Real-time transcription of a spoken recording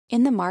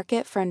In the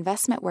market for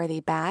investment-worthy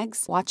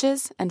bags,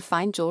 watches, and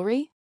fine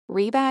jewelry,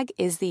 Rebag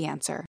is the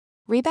answer.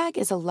 Rebag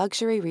is a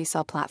luxury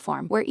resale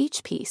platform where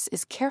each piece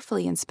is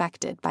carefully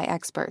inspected by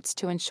experts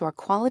to ensure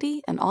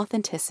quality and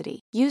authenticity.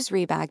 Use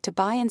Rebag to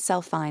buy and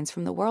sell finds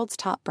from the world's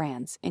top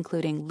brands,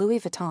 including Louis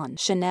Vuitton,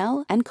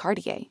 Chanel, and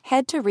Cartier.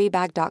 Head to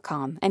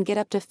Rebag.com and get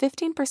up to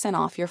 15%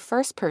 off your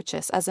first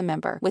purchase as a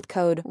member with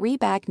code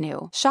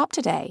REBAGNEW. Shop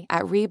today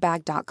at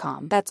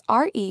Rebag.com. That's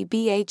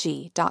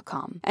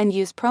REBAG.com. And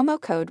use promo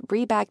code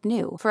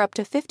REBAGNEW for up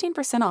to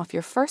 15% off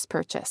your first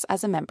purchase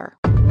as a member.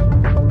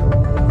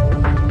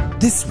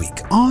 This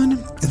week on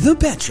The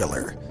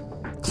Bachelor,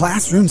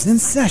 classrooms in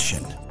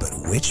session, but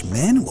which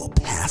men will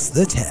pass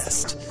the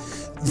test?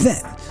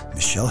 Then,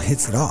 Michelle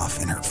hits it off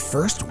in her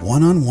first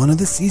one-on-one of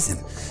the season,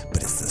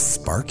 but is the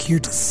spark here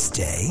to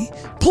stay?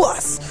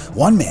 Plus,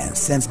 one man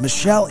sends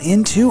Michelle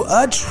into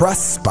a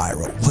trust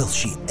spiral. Will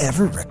she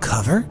ever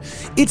recover?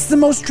 It's the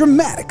most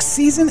dramatic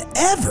season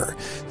ever.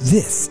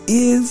 This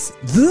is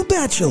The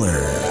Bachelor.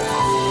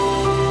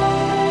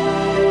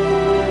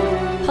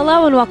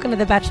 Hello and welcome to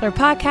the Bachelor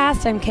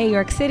Podcast. I'm Kay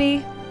York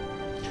City.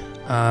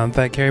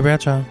 Fat Carrie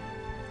Bradshaw.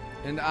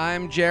 And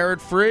I'm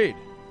Jared Freed.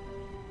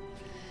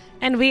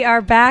 And we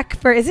are back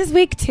for, is this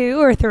week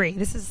 2 or 3?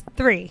 This is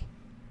 3.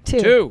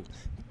 2.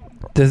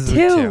 This is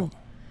week 2.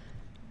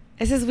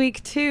 This is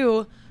week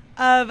 2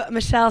 of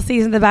Michelle's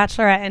season of The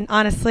Bachelorette. And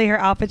honestly, her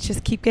outfits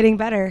just keep getting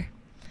better.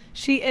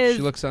 She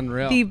looks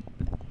unreal.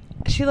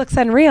 She looks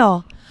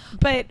unreal.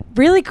 But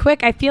really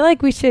quick, I feel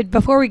like we should,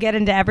 before we get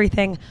into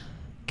everything,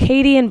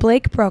 Katie and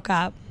Blake broke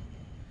up.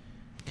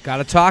 Got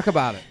to talk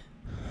about it.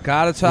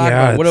 About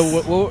it.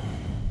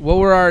 What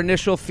were our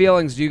initial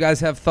feelings? Do you guys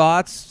have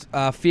thoughts,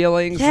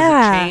 feelings? Yeah.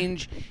 Does it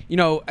change? You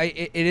know,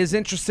 it is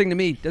interesting to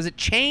me. Does it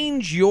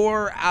change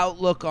your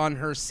outlook on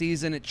her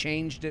season? It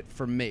changed it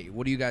for me.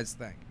 What do you guys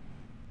think?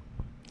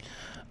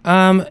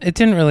 It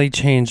didn't really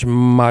change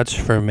much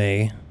for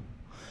me.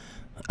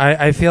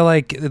 I feel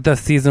like the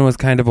season was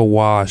kind of a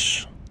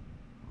wash.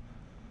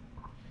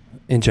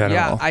 In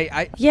general.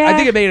 I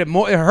think it made it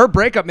more. Her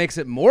breakup makes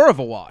it more of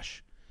a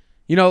wash.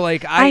 You know,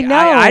 like I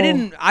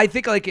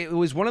think like it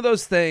was one of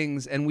those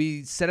things, and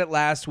we said it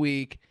last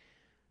week,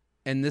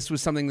 and this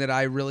was something that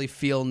I really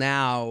feel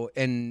now,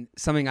 and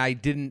something I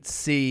didn't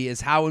see is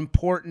how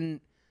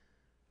important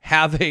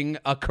having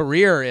a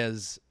career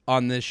is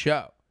on this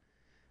show.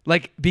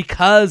 Like,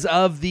 because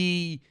of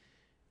the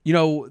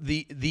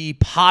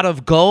pot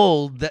of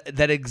gold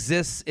that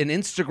exists in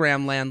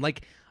Instagram land,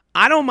 like,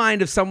 I don't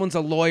mind if someone's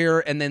a lawyer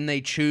and then they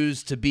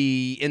choose to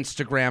be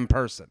Instagram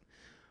person,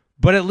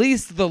 but at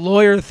least the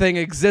lawyer thing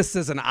exists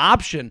as an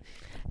option.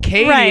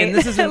 Katie, right. And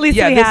this isn't, at least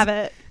we have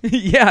it.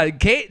 Yeah,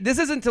 this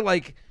isn't to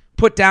like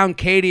put down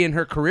Katie and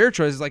her career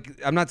choices. Like,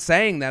 I'm not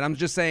saying that. I'm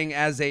just saying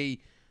as the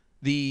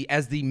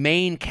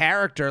main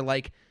character,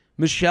 like,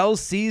 Michelle's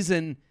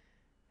season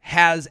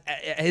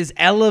is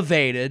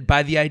elevated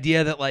by the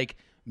idea that, like,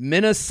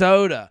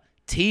 Minnesota,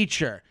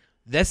 teacher,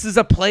 this is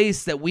a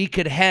place that we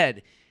could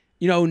head.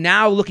 You know,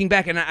 now looking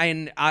back,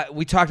 and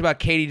we talked about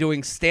Katie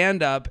doing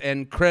stand-up,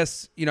 and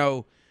Chris, you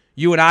know,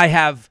 you and I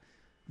have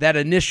that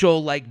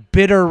initial, like,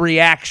 bitter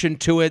reaction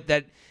to it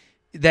that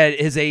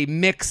is a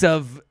mix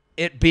of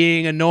it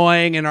being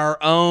annoying and our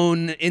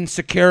own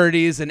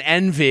insecurities and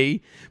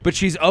envy. But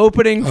she's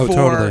opening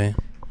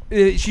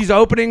she's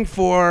opening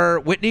for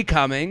Whitney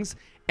Cummings,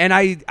 and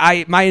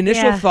my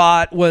initial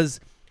thought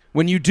was,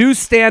 when you do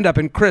stand-up,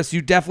 and Chris,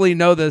 you definitely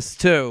know this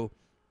too,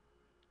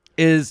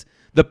 is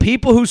the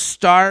people who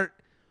start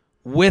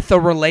with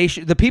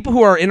the people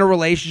who are in a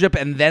relationship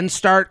and then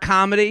start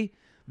comedy,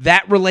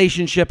 that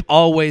relationship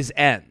always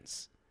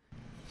ends.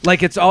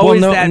 Like, it's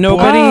always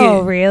nobody.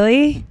 Oh,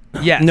 really?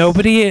 Yes.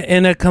 Nobody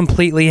in a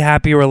completely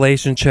happy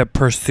relationship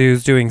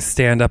pursues doing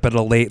stand-up at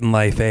a late in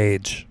life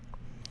age.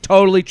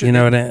 Totally true. You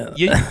know what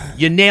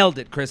you nailed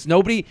it, Chris.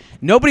 Nobody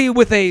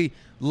with a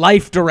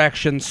life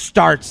direction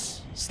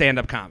starts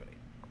stand-up comedy.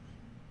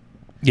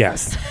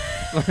 Yes.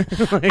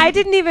 I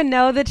didn't even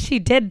know that she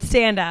did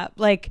stand up.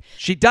 Like,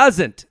 she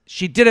doesn't.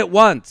 She did it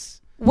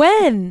once.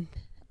 When?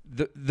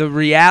 The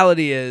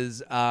reality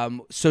is,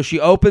 so she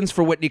opens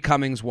for Whitney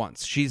Cummings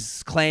once.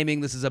 She's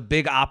claiming this is a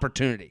big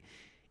opportunity.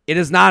 It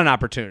is not an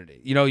opportunity.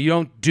 You know, you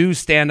don't do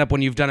stand up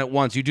when you've done it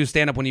once. You do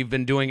stand up when you've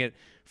been doing it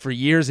for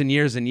years and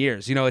years and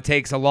years. You know, it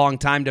takes a long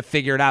time to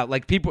figure it out.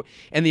 Like, people,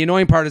 and the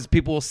annoying part is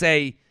people will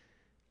say,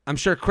 I'm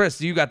sure,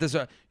 Chris, you got this.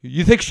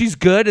 You think she's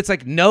good? It's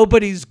like,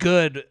 nobody's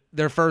good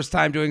their first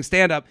time doing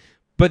stand-up,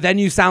 but then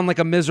you sound like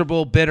a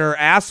miserable, bitter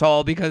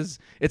asshole because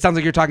it sounds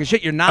like you're talking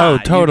shit. You're not. Oh,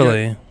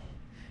 totally.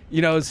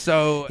 You know,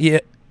 so... Yeah,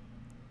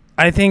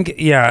 I think,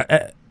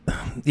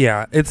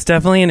 it's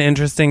definitely an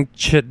interesting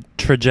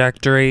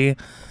trajectory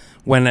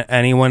when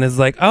anyone is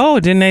like, oh,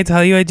 didn't I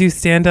tell you I do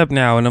stand-up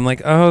now? And I'm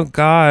like, oh,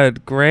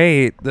 God,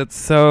 great. That's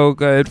so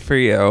good for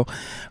you.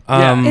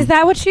 Is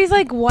that what she's,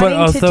 like,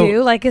 wanting to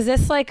do? Like, is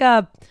this, like,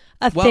 a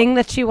thing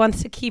that she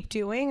wants to keep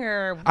doing?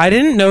 Or I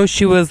didn't know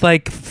she was,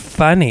 like,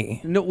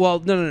 funny.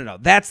 No.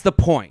 That's the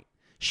point.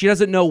 she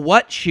doesn't know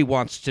what she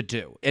wants to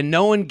do, and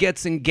no one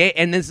gets engaged.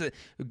 And this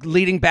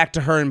leading back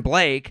to her and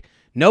Blake,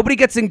 nobody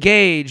gets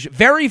engaged.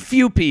 Very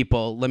few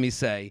people, let me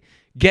say,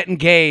 get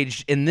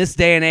engaged in this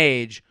day and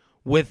age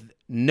with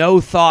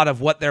no thought of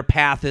what their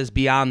path is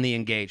beyond the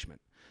engagement.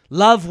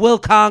 Love will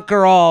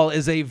conquer all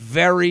is a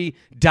very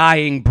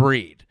dying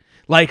breed.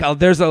 Like,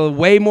 there's a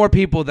way more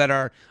people that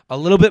are a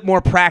little bit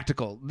more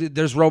practical.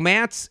 There's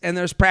romance and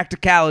there's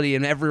practicality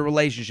in every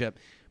relationship.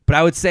 But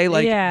I would say,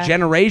 like,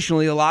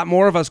 generationally, a lot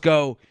more of us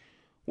go,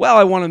 well,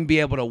 I want to be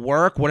able to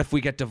work. What if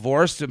we get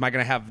divorced? Am I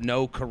going to have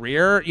no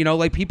career? You know,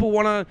 like, people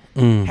want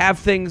to have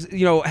things,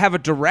 you know, have a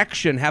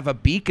direction, have a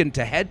beacon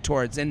to head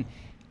towards. And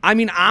I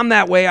mean, I'm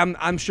that way.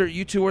 I'm sure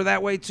you two are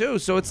that way too.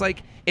 So it's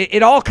like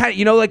it all kind of,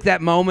 you know, like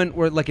that moment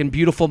where, like in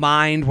Beautiful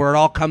Mind, where it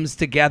all comes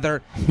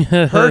together.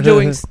 Her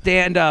doing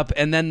stand up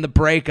and then the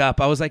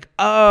breakup. I was like,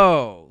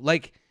 oh,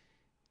 like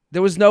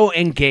there was no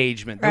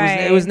engagement.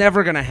 It was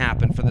never going to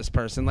happen for this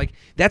person. Like,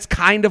 that's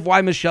kind of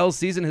why Michelle's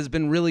season has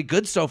been really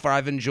good so far.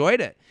 I've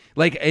enjoyed it,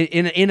 like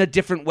in a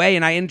different way,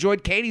 and I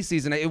enjoyed Katie's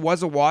season. It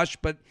was a wash,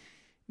 but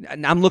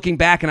I'm looking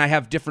back and I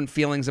have different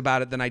feelings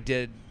about it than I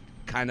did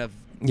kind of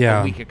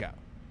a week ago.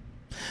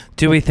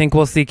 Do we think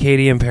we'll see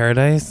Katie in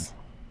Paradise?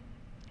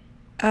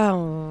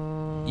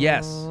 Oh.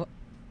 Yes.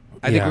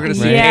 I think we're going to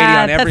see Katie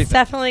on everything. That's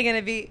definitely going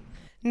to be,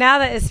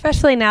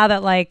 especially now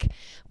that, like,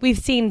 we've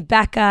seen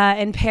Becca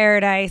in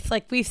Paradise,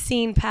 like, we've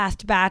seen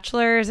past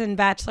Bachelors and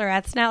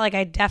Bachelorettes now. Like,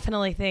 I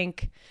definitely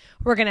think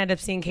we're going to end up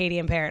seeing Katie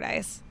in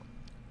Paradise.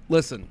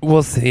 Listen.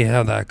 We'll see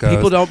how that goes.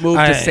 People don't move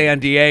to San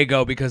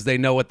Diego because they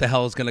know what the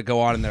hell is going to go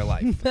on in their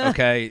life.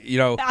 Okay? You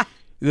know...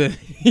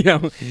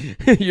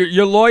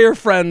 your lawyer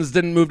friends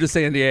didn't move to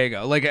San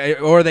Diego,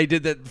 like, or they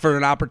did that for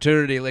an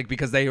opportunity, like,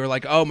 because they were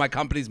like, oh, my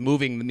company's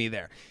moving me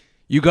there.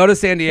 You go to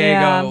San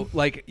Diego,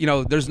 like, you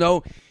know, there's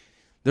no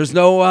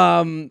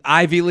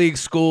Ivy League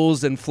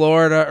schools in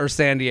Florida or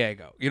San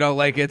Diego. You know,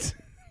 like,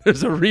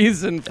 there's a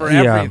reason for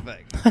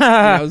everything. You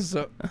know,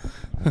 so.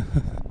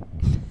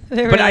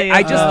 But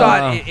I just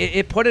thought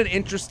it put an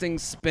interesting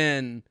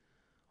spin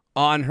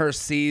on her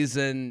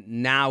season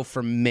now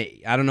for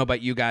me. I don't know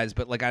about you guys,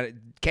 but like,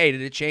 Kay,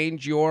 did it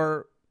change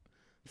your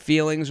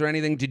feelings or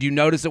anything? Did you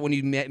notice it when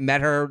you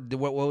met her?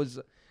 What was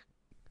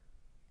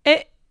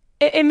it?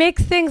 It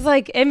makes things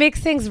like, it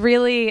makes things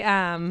really,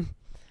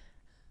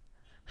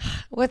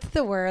 what's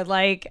the word?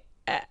 Like,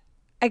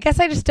 I guess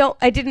I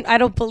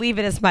don't believe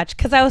it as much,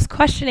 because I was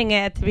questioning it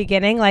at the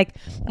beginning. Like,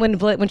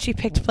 when she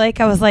picked Blake,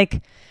 I was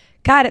like,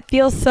 God, it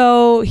feels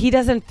so, he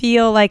doesn't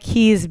feel like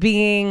he's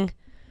being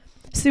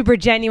super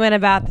genuine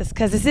about this,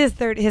 because this is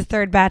his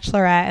third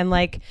Bachelorette, and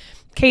like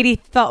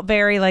Katie felt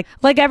very like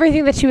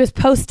everything that she was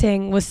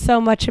posting was so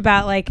much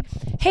about, like,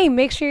 hey,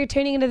 make sure you're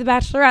tuning into the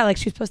Bachelorette. Like,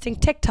 she was posting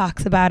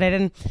TikToks about it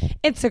and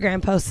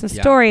Instagram posts and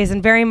stories,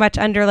 and very much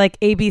under like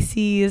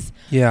ABC's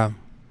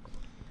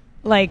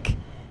like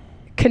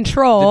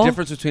control. The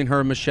difference between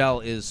her and Michelle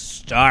is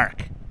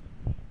stark.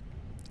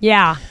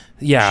 Yeah.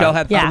 Michelle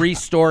had 3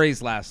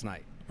 stories last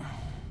night.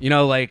 You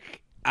know,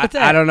 like,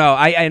 I don't know.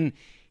 And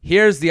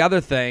here's the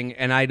other thing,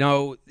 and I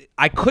know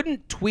I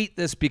couldn't tweet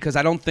this because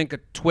I don't think a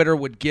Twitter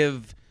would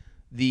give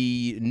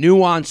the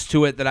nuance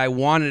to it that I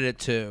wanted it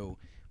to,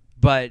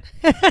 but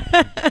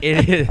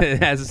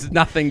it has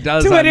nothing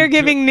does. Twitter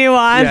giving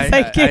nuance,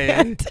 I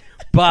can't.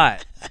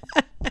 But,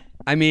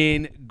 I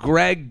mean,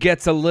 Greg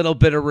gets a little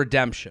bit of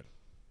redemption.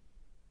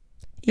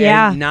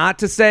 Yeah. And not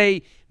to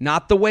say,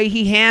 not the way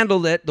he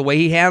handled it. The way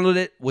he handled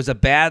it was a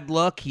bad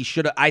look.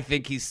 I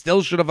think he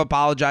still should have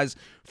apologized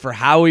for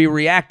how he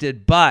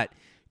reacted, but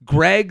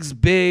Greg's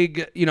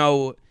big, you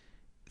know,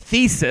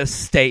 thesis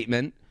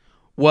statement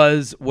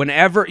was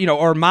whenever, you know,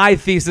 or my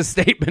thesis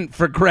statement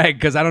for Greg,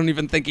 because I don't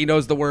even think he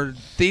knows the word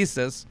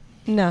thesis.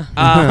 No.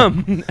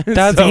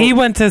 He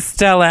went to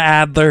Stella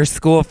Adler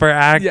School for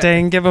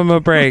Acting. Give him a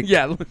break.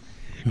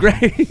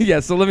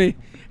 Greg. So let me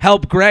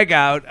help Greg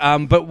out.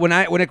 But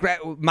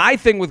my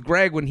thing with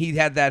Greg when he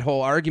had that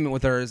whole argument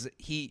with her is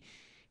he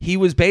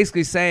was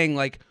basically saying,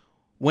 like,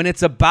 when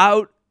it's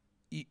about,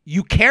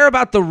 you care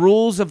about the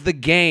rules of the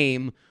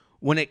game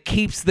when it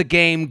keeps the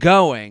game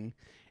going,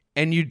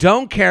 and you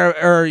don't care,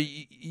 or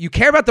you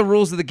care about the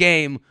rules of the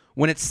game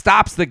when it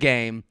stops the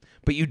game,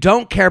 but you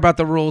don't care about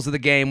the rules of the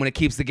game when it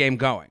keeps the game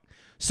going.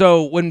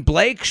 So when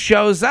Blake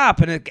shows up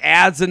and it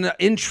adds an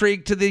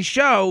intrigue to the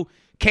show,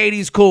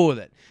 Katie's cool with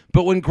it.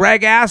 But when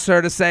Greg asks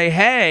her to say,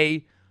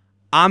 hey,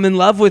 I'm in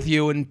love with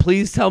you, and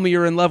please tell me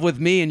you're in love with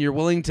me, and you're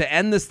willing to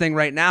end this thing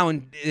right now,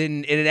 and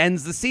it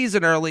ends the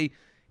season early,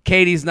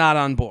 Katie's not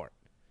on board.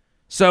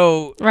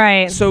 So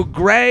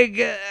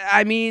Greg,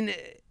 I mean,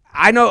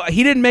 I know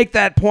he didn't make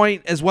that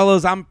point as well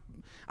as I'm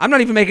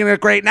not even making it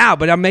great now,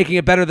 but I'm making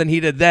it better than he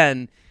did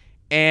then.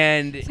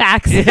 And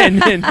facts. He,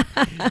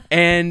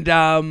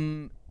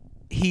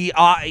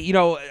 you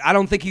know, I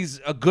don't think he's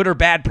a good or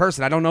bad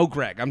person. I don't know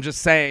Greg. I'm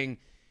just saying,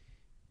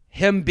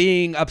 him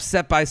being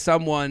upset by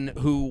someone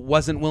who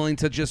wasn't willing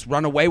to just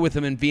run away with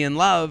him and be in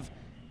love,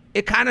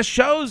 it kind of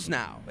shows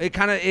now.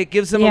 It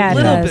gives him a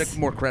little bit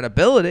more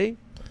credibility.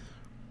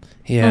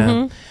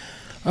 Yeah.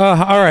 All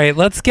right,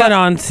 let's get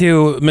on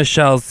to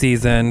Michelle's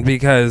season,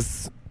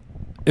 because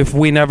if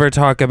we never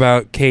talk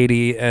about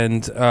Katie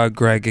and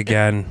Greg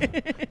again,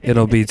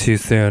 it'll be too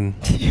soon.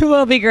 It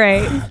will be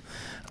great.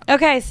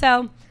 Okay,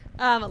 so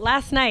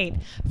last night,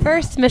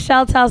 first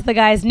Michelle tells the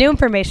guys new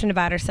information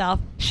about herself.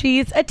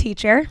 She's a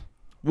teacher.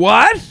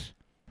 What?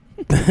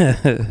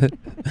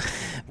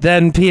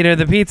 Then Peter,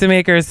 the pizza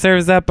maker,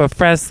 serves up a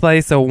fresh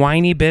slice of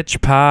whiny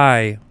bitch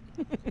pie.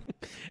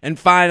 And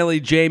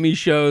finally, Jamie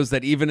shows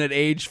that even at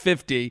age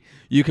 50,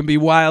 you can be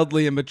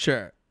wildly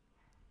immature.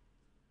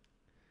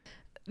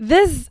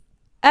 This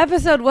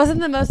episode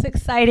wasn't the most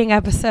exciting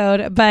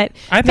episode, but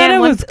I thought it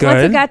was good.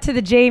 Once it got to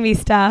the Jamie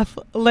stuff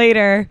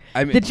later,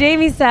 the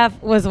Jamie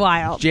stuff was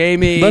wild.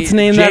 Let's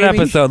name that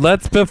episode.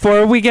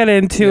 Before we get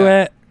into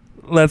it,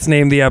 let's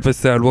name the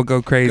episode. We'll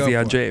go crazy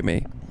on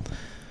Jamie.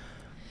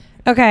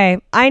 Okay,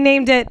 I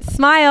named it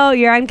Smile,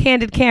 You're on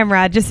Candid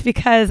Camera, just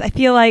because I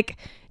feel like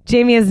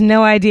Jamie has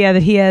no idea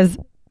that he is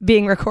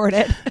being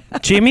recorded.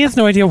 Jamie has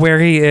no idea where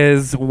he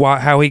is,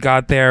 how he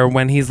got there,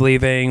 when he's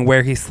leaving,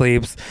 where he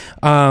sleeps.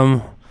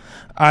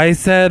 I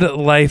said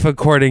life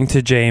according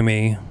to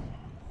Jamie.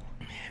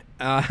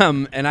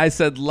 And I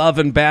said love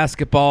and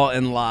basketball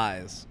and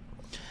lies.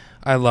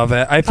 I love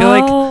it. I feel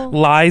like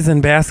lies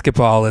and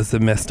basketball is a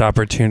missed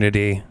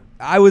opportunity.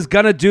 I was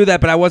going to do that,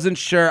 but I wasn't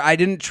sure. I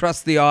didn't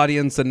trust the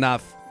audience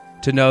enough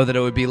to know that it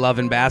would be love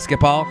and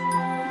basketball.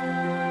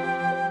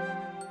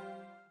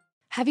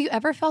 Have you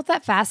ever felt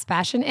that fast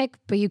fashion ick,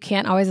 but you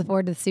can't always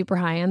afford the super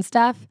high-end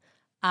stuff?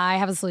 I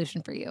have a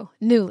solution for you.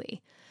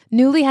 Nuuly.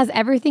 Nuuly has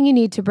everything you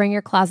need to bring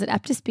your closet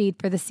up to speed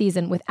for the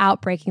season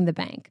without breaking the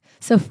bank.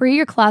 So free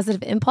your closet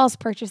of impulse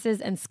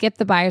purchases and skip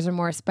the buyer's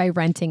remorse by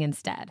renting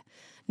instead.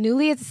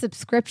 Nuuly is a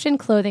subscription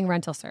clothing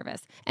rental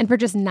service, and for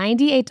just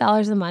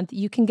 $98 a month,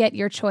 you can get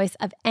your choice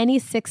of any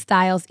 6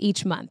 styles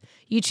each month.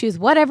 You choose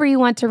whatever you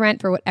want to rent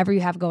for whatever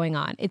you have going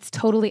on. It's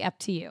totally up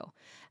to you.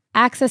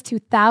 Access to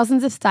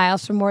thousands of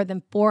styles from more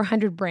than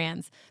 400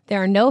 brands.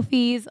 There are no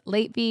fees,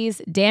 late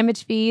fees,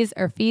 damage fees,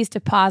 or fees to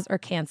pause or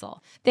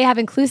cancel. They have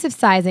inclusive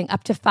sizing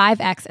up to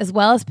 5X, as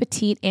well as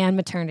petite and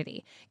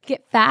maternity.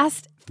 Get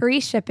fast,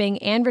 free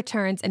shipping and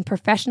returns and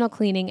professional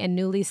cleaning in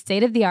Nuuly's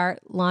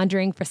state-of-the-art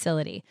laundering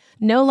facility.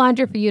 No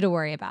laundry for you to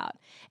worry about.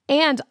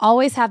 And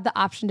always have the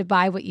option to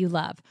buy what you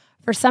love,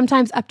 for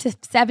sometimes up to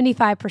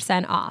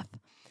 75% off.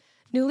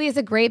 Nuuly is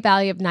a great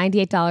value of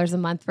 $98 a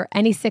month for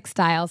any 6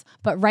 styles,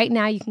 but right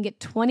now you can get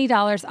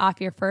 $20 off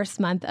your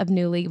first month of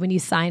Nuuly when you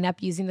sign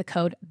up using the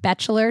code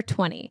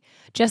BACHELOR20.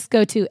 Just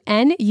go to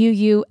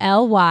NUULY.com,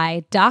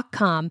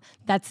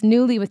 that's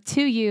Nuuly with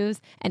 2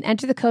 U's, and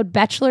enter the code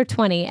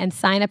BACHELOR20 and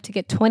sign up to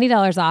get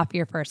 $20 off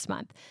your first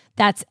month.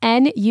 That's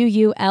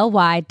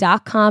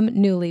NUULY.com,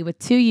 Nuuly with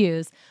 2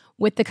 U's,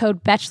 with the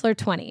code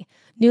BACHELOR20.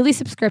 Nuuly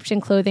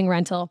subscription clothing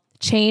rental.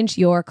 Change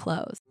your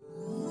clothes.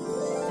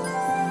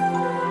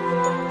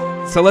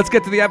 So let's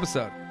get to the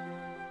episode.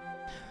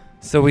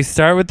 So we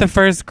start with the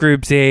first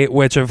group date,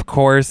 which of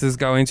course is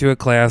going to a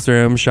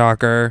classroom.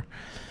 Shocker.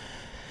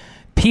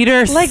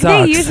 Peter sucks.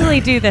 They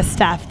usually do this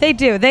stuff. They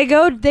do. They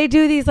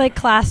do these like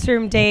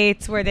classroom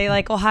dates where they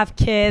like will have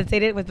kids. They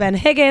did it with Ben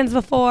Higgins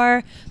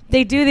before.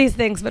 They do these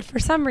things, but for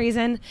some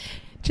reason,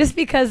 just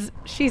because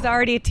she's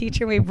already a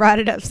teacher, we brought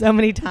it up so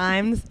many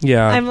times.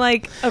 Yeah. I'm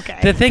like, okay.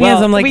 The thing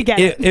is, I'm like,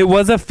 it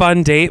was a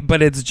fun date,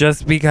 but it's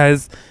just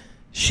because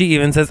she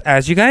even says,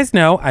 as you guys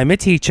know, I'm a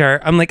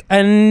teacher. I'm like,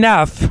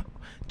 enough.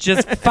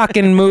 Just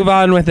fucking move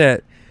on with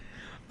it.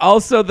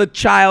 Also, the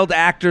child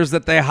actors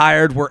that they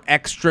hired were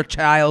extra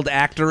child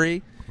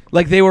actory.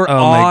 Like, they were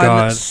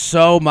on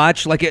so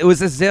much. Like, it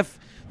was as if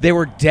they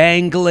were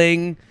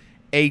dangling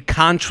a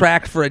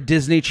contract for a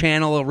Disney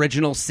Channel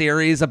original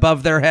series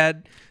above their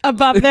head.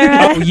 Above their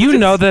head? Oh, you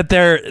know that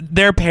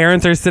their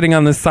parents are sitting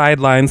on the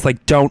sidelines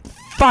like, don't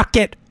fuck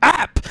it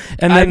up.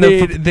 And then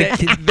they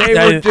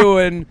were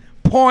doing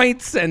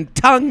points and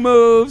tongue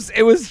moves.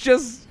 It was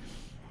so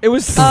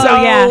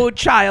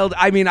child.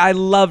 I mean, I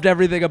loved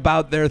everything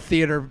about their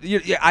theater.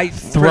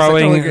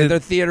 Their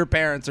theater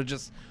parents are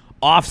just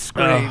off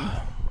screen.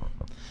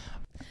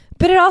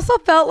 But it also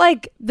felt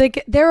like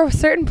there were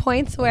certain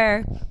points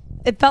where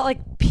it felt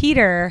like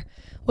Peter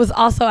was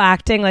also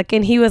acting like,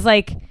 and he was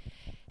like,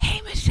 "Hey,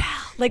 Michelle,"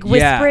 like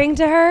whispering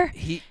to her.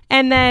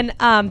 And then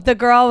the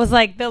girl was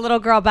like, the little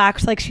girl back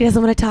was like, she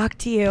doesn't want to talk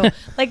to you.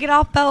 Like, it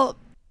all felt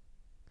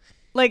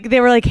like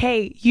they were like,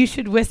 hey, you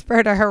should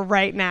whisper to her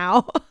right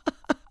now.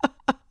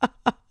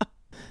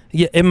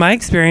 Yeah, in my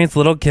experience,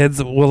 little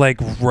kids will like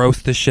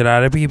roast the shit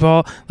out of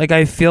people. Like,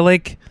 I feel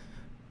like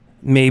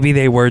maybe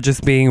they were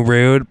just being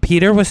rude.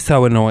 Peter was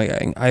so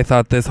annoying. I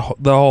thought the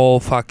whole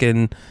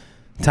fucking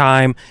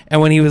time. And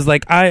when he was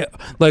like, I'm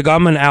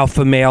an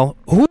alpha male.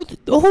 Who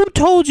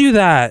told you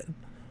that?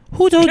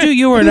 Who told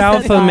you were an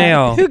alpha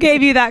male? Who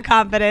gave you that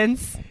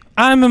confidence?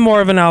 I'm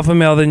more of an alpha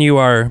male than you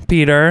are,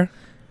 Peter.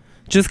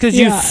 Just because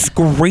you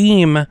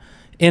scream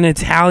in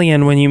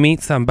Italian when you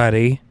meet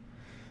somebody,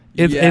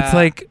 it's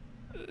like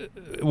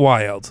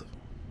wild.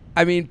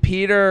 I mean,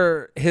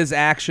 Peter, his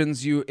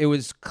actions, it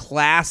was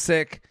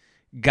classic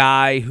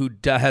guy who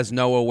has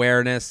no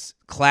awareness.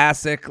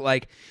 Classic,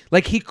 like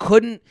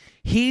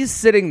he's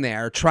sitting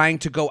there trying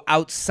to go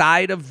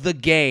outside of the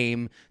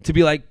game to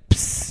be like,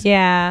 psst,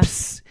 Yeah.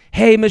 psst,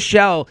 hey,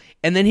 Michelle.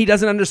 And then he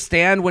doesn't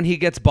understand when he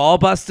gets ball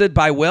busted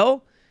by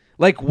Will.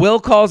 Like, Will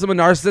calls him a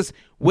narcissist.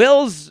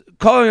 Will's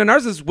calling him a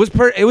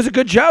narcissist it was a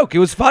good joke. It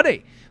was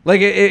funny.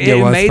 Like,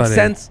 it was made funny.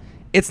 sense.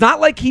 It's not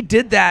like he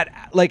did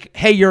that, like,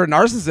 hey, you're a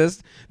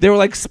narcissist. They were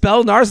like,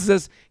 spell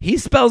narcissist. He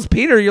spells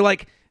Peter. You're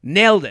like,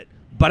 nailed it.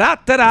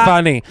 Ba-da-da-da.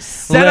 Funny.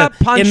 Set up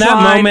punchline. In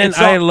that moment, It's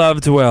all- I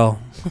loved Will.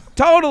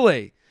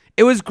 Totally.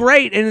 It was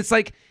great. And it's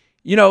like,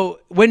 you know,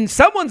 when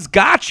someone's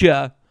got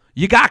you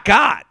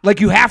got.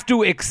 Like, you have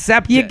to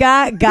accept You it.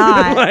 got.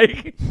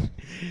 Like,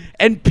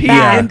 and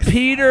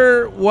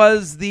Peter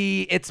was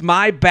the it's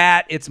my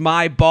bat, it's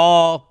my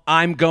ball,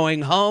 I'm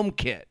going home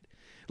kid.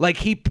 Like,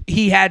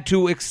 he had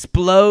to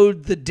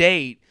explode the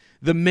date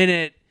the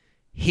minute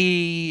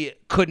he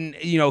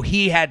couldn't, you know,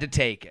 he had to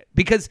take it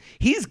because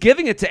he's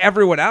giving it to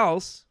everyone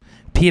else.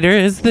 Peter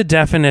is the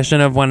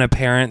definition of when a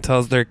parent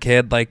tells their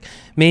kid, like,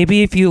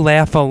 maybe if you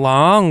laugh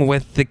along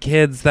with the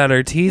kids that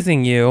are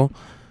teasing you,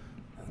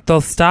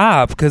 they'll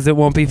stop because it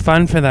won't be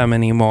fun for them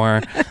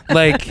anymore.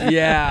 Like,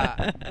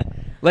 Yeah.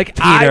 Like,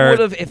 Peter. I would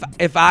have,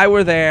 if I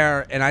were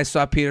there and I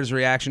saw Peter's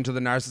reaction to the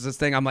narcissist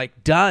thing, I'm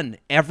like, done.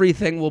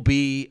 Everything will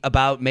be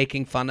about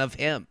making fun of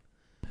him.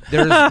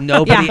 There's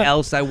nobody Yeah.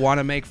 else I want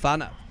to make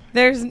fun of.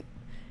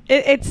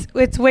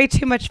 It's way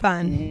too much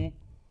fun.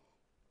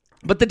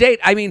 But the date,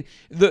 I mean,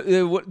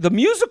 the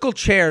musical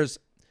chairs,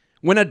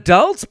 when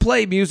adults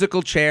play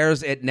musical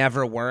chairs, it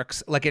never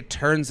works. Like, it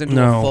turns into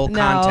a No. full No.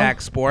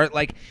 contact sport.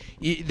 Like,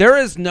 there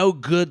is no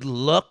good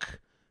look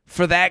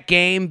for that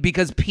game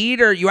because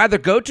Peter, you either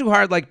go too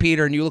hard like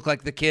Peter and you look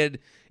like the kid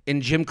in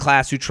gym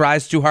class who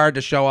tries too hard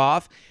to show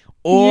off,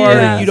 or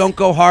Yes. you don't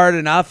go hard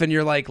enough and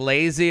you're like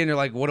lazy and you're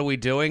like, what are we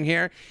doing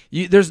here?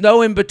 There's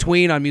no in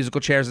between on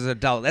musical chairs as an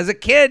adult. As a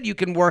kid, you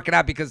can work it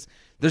out because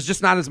there's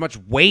just not as much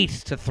weight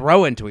to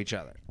throw into each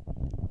other.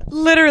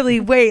 Literally,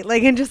 wait,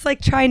 like, and just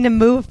like trying to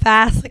move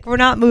fast. Like, we're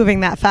not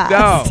moving that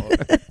fast.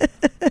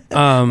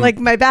 No. Like,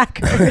 my back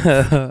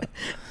hurts.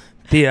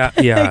 I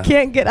yeah.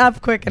 can't get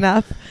up quick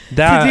enough to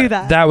do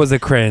that. That was a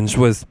cringe,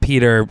 was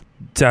Peter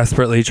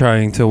desperately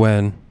trying to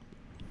win.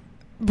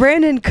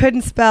 Brandon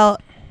couldn't spell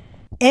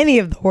any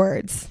of the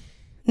words.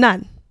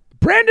 None.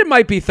 Brandon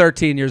might be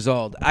 13 years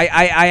old.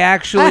 I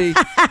actually,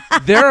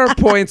 there are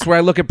points where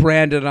I look at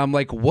Brandon and I'm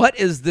like, what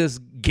is this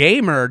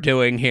gamer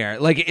doing here?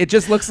 Like, it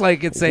just looks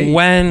like it's a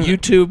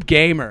YouTube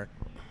gamer.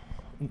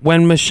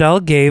 When Michelle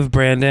gave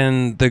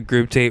Brandon the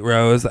group date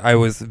rose, I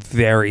was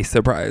very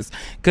surprised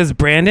because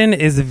Brandon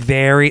is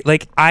very,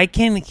 like, I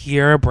can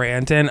hear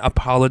Brandon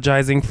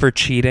apologizing for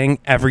cheating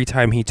every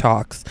time he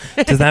talks.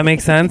 Does that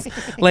make sense?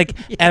 Like,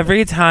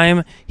 every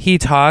time he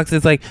talks,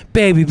 it's like,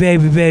 baby,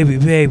 baby, baby,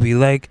 baby,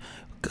 like,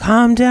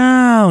 calm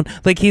down.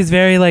 Like, he's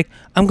very like,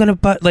 I'm gonna,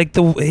 but like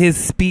his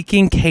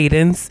speaking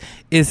cadence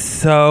is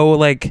so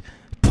like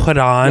put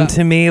on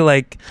to me.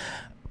 Like,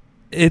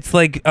 it's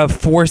like a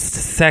forced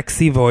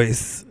sexy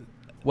voice.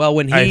 Well,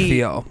 when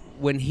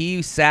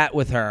he sat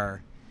with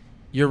her,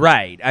 you're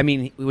right. I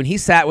mean, when he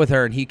sat with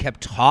her and he kept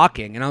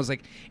talking, and I was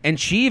like, and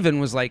she even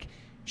was like,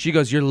 she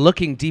goes, "You're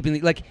looking deep in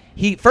the," like,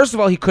 first of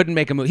all, he couldn't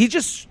make a move. He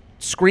just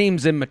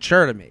screams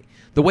immature to me.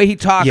 The way he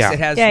talks, Yeah. it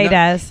has Yeah, he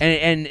does.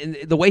 and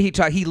the way he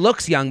talks, he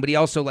looks young, but he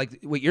also, like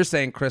what you're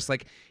saying, Chris,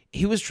 like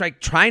he was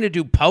trying to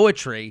do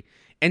poetry,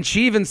 and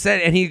she even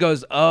said, and he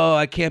goes, "Oh,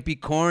 I can't be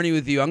corny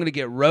with you. I'm gonna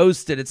get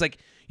roasted." It's like,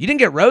 you didn't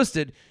get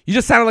roasted. You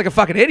just sounded like a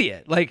fucking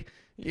idiot. Like,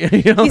 you know,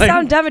 You like,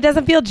 sound dumb. It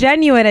doesn't feel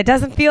genuine. It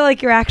doesn't feel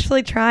like you're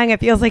actually trying.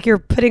 It feels like you're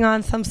putting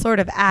on some sort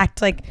of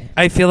act. Like,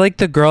 I feel like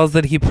the girls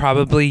that he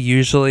probably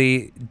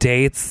usually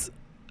dates,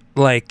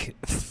 like,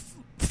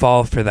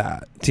 fall for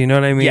that. Do you know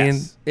what I mean?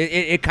 Yes.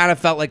 It kind of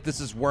felt like this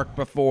has worked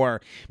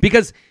before.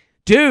 Because,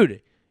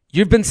 dude,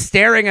 you've been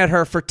staring at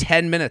her for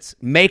 10 minutes.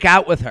 Make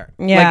out with her.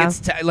 Yeah. Like,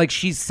 it's like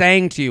she's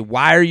saying to you,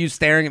 why are you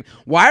staring at me?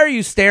 Why are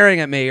you staring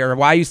at me? Or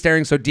why are you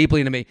staring so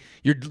deeply into me?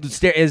 You're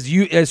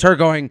as her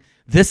going,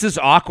 this is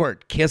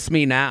awkward. Kiss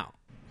me now.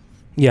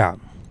 Yeah.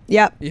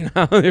 yep. You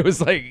know, it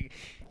was like,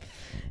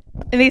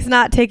 And he's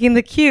not taking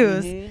the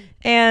cues.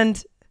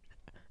 And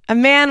a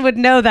man would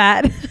know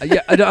that.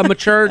 yeah, a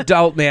mature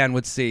adult man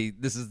would see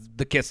this is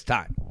the kiss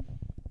time.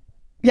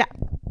 Yeah.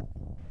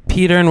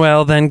 Peter and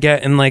Will then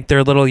get in like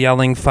their little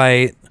yelling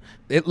fight.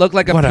 It looked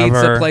like a Whatever.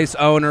 pizza place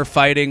owner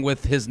fighting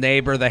with his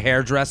neighbor, the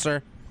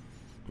hairdresser.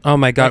 Oh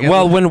my God. Like,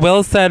 Well, when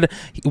Will said,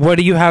 "What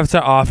do you have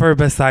to offer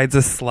besides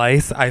a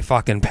slice?" I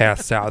fucking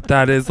passed out.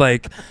 That is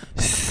like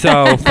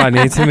so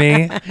funny to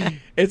me.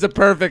 It's a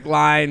perfect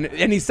line.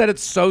 And he said it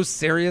so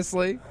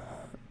seriously.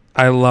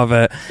 I love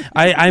it.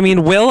 I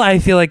mean, Will, I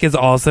feel like, is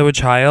also a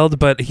child,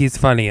 but he's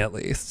funny at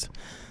least.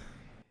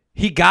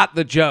 He got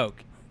the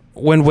joke.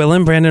 When Will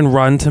and Brandon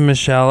run to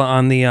Michelle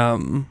on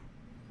the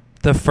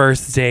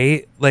first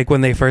date, like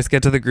when they first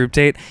get to the group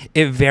date,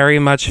 it very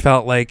much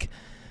felt like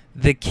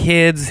the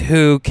kids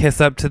who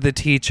kiss up to the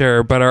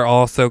teacher but are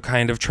also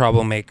kind of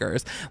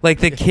troublemakers. Like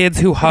the kids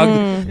who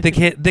hug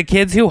the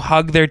kids who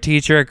hug their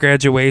teacher at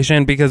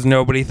graduation because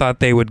nobody thought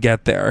they would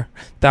get there.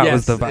 That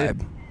was the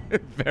vibe.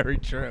 Very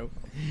true.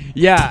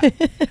 Yeah.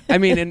 I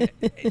mean,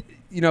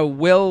 and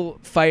Will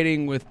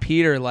fighting with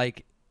Peter,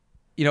 like,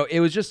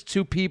 it was just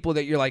two people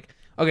that you're like,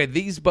 okay,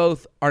 these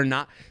both are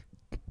not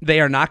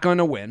going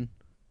to win.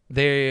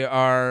 They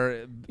are,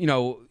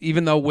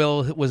 even though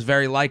Will was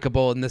very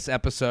likable in this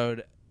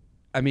episode,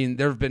 I mean,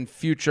 there have been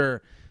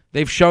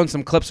they've shown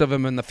some clips of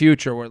him in the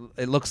future where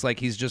it looks like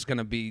he's just going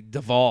to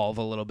devolve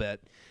a little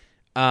bit.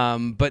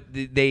 But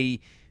the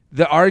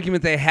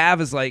argument they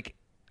have is like,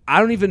 I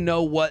don't even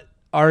know what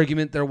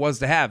argument there was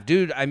to have.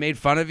 Dude, I made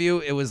fun of you.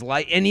 It was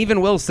light. And even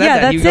Will said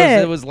that. He goes,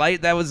 it was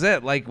light. That was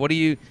it. Like, what are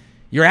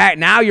you're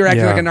acting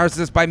like a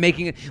narcissist by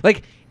making it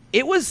like,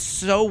 it was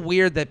so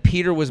weird that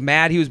Peter was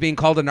mad he was being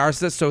called a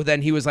narcissist, so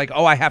then he was like,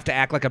 oh, I have to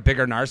act like a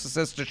bigger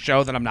narcissist to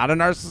show that I'm not a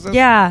narcissist?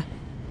 Yeah.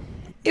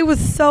 It was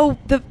so...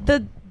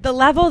 The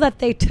level that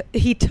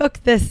he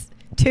took this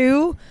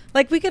to,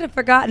 like, we could have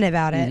forgotten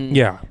about it. Mm-hmm.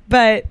 Yeah.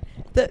 But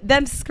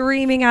them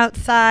screaming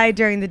outside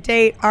during the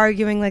date,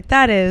 arguing like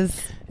that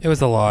is... It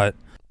was a lot.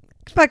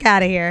 Fuck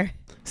out of here.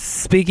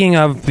 Speaking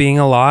of being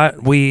a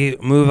lot, we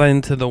move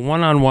into the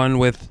one-on-one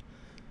with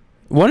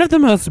one of the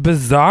most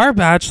bizarre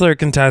Bachelor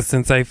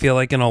contestants, I feel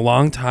like, in a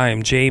long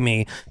time,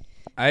 Jamie.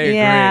 I agree.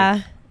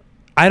 Yeah.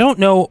 I don't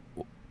know.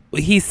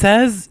 He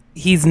says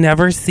he's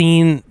never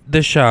seen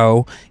the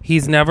show.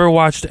 He's never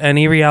watched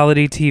any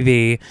reality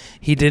TV.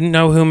 He didn't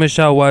know who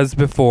Michelle was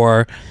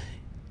before.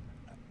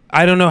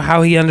 I don't know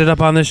how he ended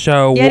up on the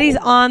show. Yet he's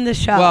on the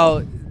show.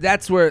 Well,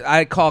 that's where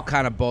I call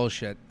kind of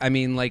bullshit. I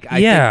mean, like, I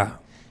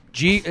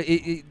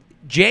think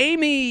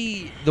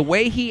Jamie, the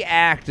way he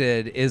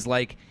acted is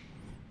like,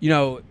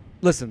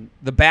 listen,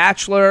 The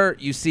Bachelor,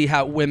 you see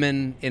how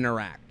women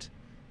interact.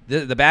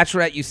 The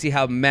Bachelorette, you see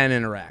how men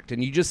interact.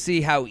 And you just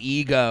see how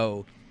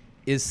ego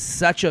is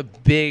such a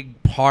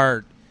big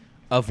part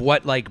of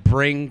what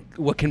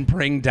can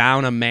bring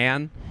down a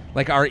man.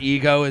 Like, our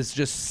ego is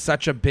just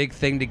such a big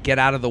thing to get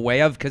out of the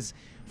way of. Because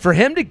for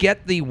him to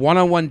get the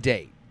one-on-one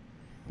date,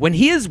 when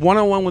he is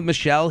one-on-one with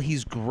Michelle,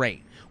 he's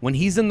great. When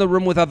he's in the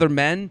room with other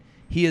men,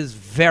 he is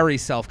very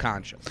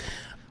self-conscious.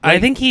 I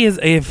think he is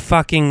a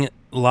fucking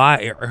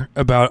liar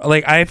about,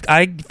 like,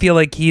 I feel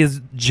like he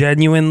is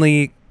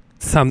genuinely,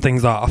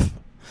 something's off.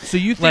 So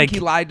you think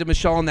he lied to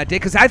Michelle on that date?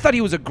 Because I thought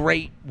he was a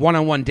great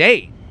one-on-one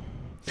date.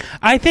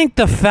 I think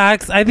the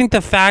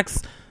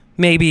facts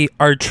maybe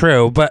are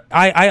true, but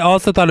I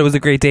also thought it was a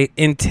great date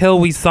until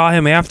we saw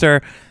him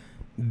after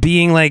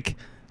being like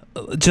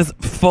just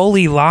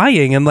fully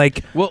lying and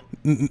like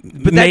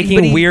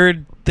making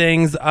weird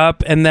things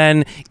up. And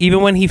then even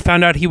when he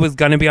found out he was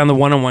going to be on the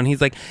one-on-one, he's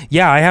like,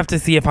 yeah, I have to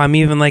see if I'm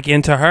even like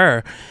into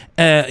her.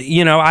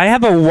 I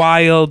have a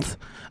wild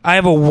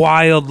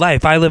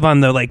life. I live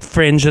on the like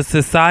fringe of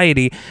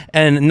society,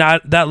 and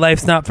that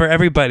life's not for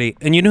everybody.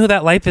 And you know who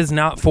that life is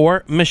not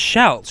for?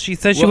 Michelle. She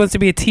says she wants to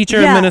be a teacher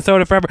in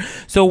Minnesota forever.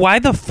 So why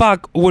the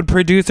fuck would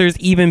producers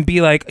even be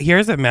like,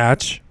 here's a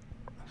match?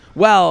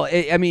 Well,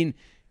 I mean,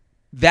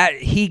 that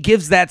he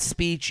gives that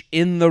speech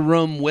in the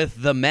room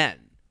with the men.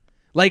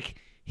 Like,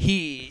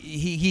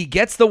 he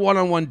gets the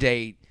one-on-one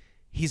date.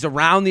 He's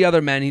around the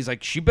other men. He's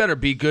like, she better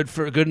be good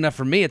enough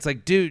for me. It's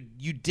like, dude,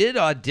 you did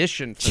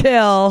audition for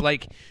Chill. this.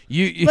 Like,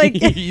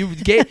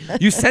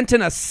 you sent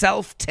in a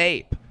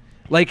self-tape.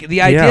 Like,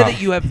 the idea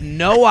that you have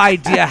no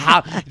idea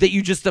how that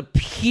you just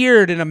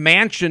appeared in a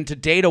mansion to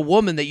date a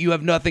woman that you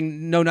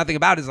know nothing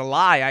about is a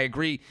lie. I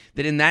agree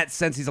that in that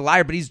sense he's a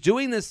liar, but he's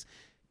doing this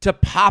to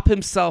pop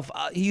himself.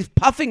 He's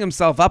puffing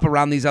himself up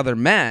around these other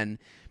men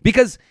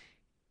because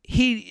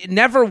he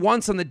never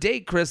once on the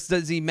date, Chris,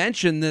 does he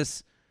mention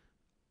this.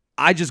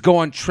 I just go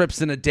on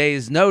trips in a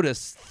day's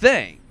notice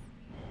thing.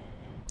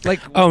 Like,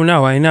 oh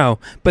no, I know,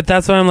 but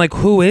that's why I'm like,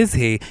 who is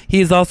he?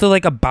 He's also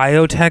like a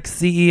biotech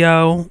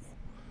CEO.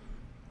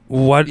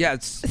 What? Yeah,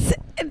 it's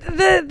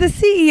the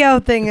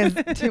CEO thing is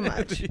too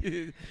much.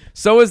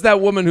 So is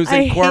that woman who's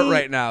in court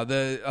right now,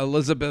 the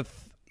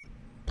Elizabeth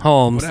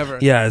Holmes. Whatever.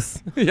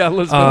 Yes. Yeah,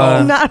 Elizabeth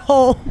Holmes. Not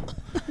Holmes.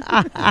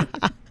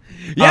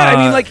 Yeah, I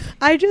mean, like,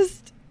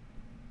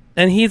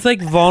 and he's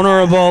like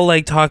vulnerable,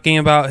 like talking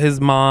about his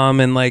mom,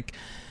 and like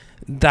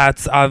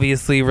that's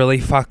obviously really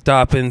fucked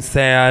up and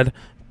sad.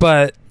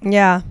 But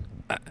yeah,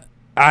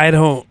 I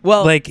don't.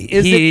 Well, like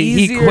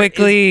he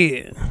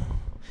quickly.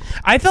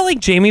 I felt like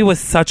Jamie was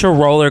such a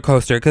roller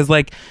coaster because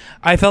like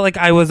I felt like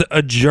I was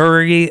a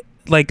jury.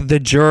 Like the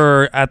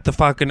juror at the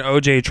fucking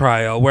OJ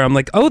trial where I'm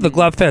like, oh, the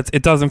glove fits,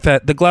 it doesn't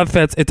fit. The glove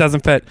fits, it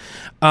doesn't fit.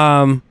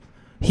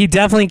 He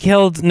definitely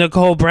killed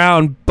Nicole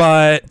Brown,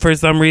 but for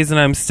some reason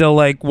I'm still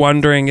like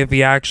wondering if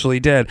he actually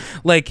did.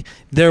 Like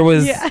there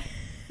was,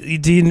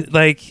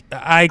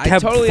 I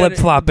kept totally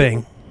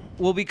flip-flopping.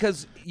 Well,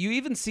 because you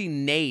even see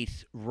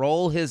Nate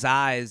roll his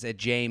eyes at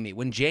Jamie.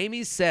 When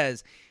Jamie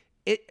says,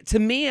 to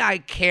me, I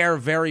care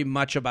very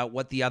much about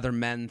what the other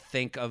men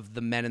think of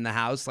the men in the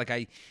house.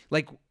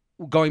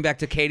 going back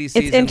to Katie's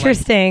season. It's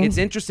interesting. It's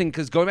interesting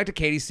because going back to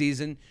Katie's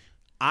season,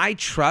 I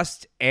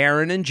trust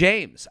Aaron and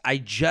James. I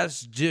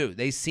just do.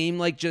 They seem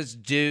like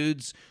just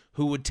dudes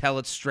who would tell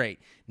it straight.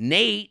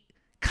 Nate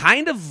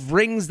kind of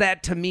brings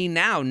that to me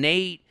now.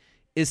 Nate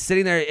is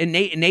sitting there, and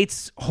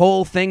Nate's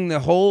whole thing, the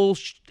whole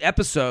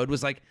episode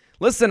was like,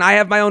 listen, I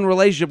have my own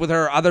relationship with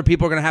her. Other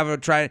people are going to have a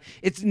try.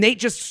 Nate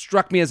just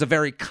struck me as a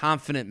very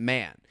confident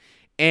man.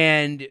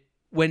 And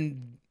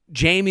when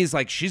Jamie's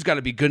like, she's got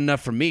to be good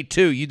enough for me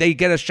too. They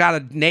get a shot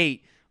of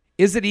Nate.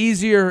 Is it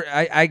easier?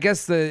 I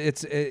guess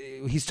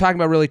he's talking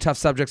about really tough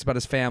subjects about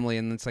his family,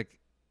 and it's like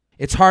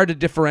it's hard to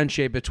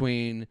differentiate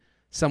between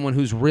someone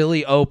who's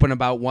really open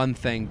about one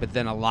thing, but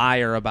then a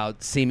liar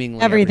about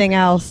seemingly everything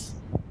else.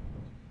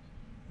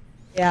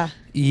 Yeah.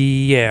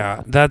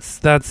 Yeah,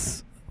 that's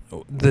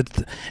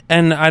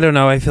and I don't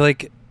know. I feel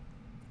like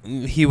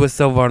he was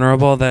so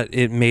vulnerable that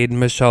it made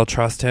Michelle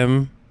trust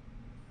him,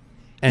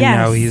 and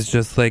now he's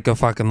just like a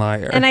fucking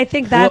liar. And I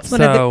think that's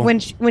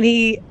when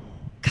he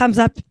comes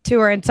up to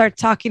her and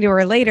starts talking to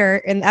her later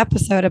in the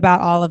episode about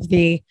all of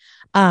the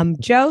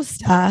Joe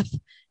stuff.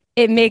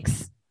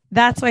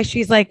 That's why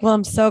she's like, well,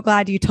 I'm so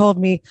glad you told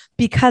me,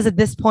 because at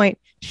this point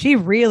she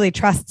really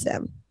trusts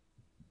him.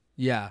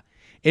 Yeah,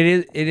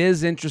 it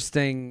is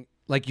interesting.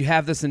 Like, you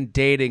have this in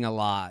dating a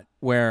lot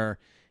where,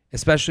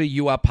 especially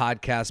You Up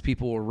podcast,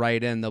 people will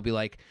write in. They'll be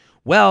like,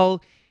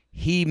 well,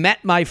 he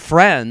met my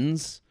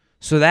friends,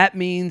 so that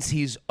means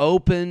he's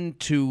open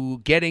to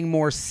getting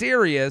more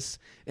serious,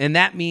 and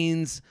that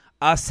means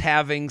us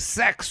having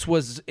sex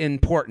was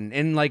important.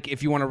 And like,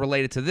 if you want to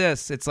relate it to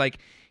this, it's like,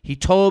 he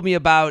told me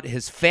about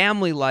his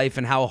family life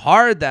and how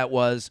hard that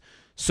was,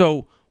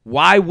 so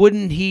why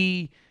wouldn't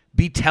he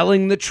be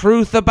telling the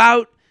truth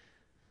about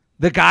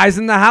the guys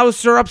in the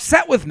house are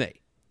upset with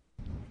me?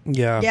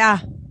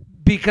 Yeah.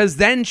 Because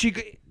then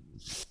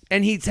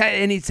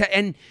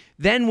and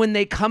then when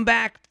they come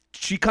back,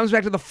 she comes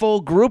back to the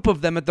full group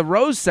of them at the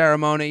rose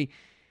ceremony.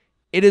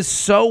 It is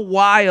so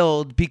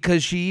wild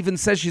because she even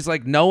says, she's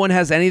like, no one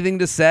has anything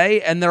to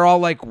say, and they're all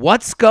like,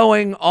 what's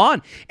going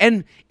on?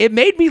 And it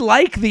made me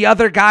like the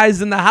other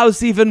guys in the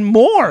house even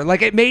more.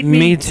 Like, it made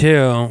me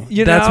too.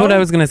 That's what I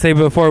was gonna say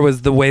before,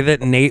 was the way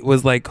that Nate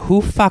was like,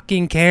 who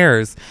fucking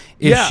cares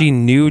if she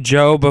knew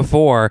Joe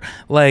before?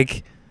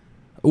 Like,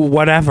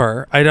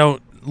 whatever. I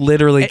don't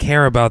literally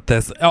care about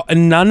this.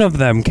 And none of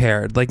them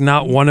cared. Like,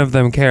 not one of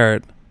them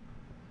cared.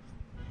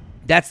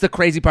 That's the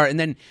crazy part. And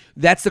then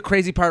that's the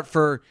crazy part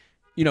for,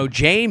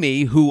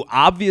 Jamie, who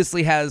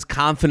obviously has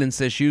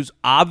confidence issues,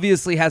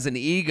 obviously has an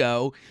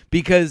ego,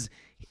 because,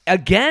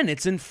 again,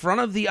 it's in front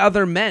of the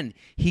other men.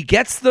 He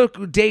gets the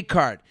date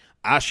card.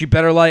 I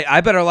better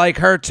like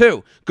her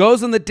too.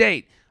 Goes on the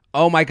date.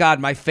 Oh my God,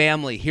 my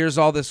family. Here's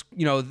all this,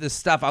 this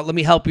stuff. Let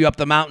me help you up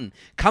the mountain.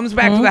 Comes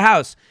back to the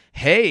house.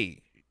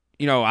 Hey,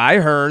 I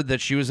heard that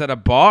she was at a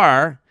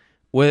bar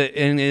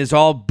and is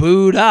all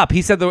booed up.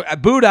 He said,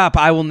 booed up,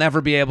 I will never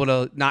be able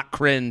to not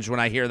cringe when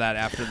I hear that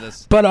after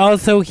this. But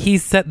also, he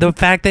said, the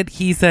fact that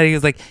he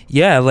was like,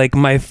 yeah, like,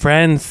 my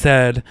friend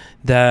said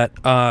that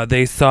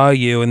they saw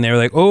you and they were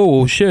like,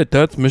 oh shit,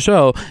 that's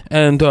Michelle,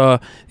 and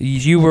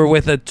you were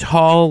with a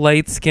tall,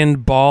 light-skinned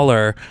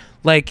baller.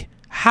 Like,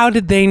 how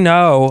did they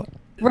know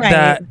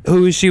that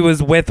who she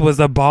was with was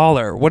a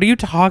baller? What are you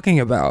talking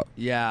about?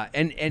 Yeah,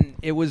 and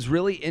it was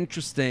really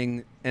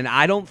interesting, and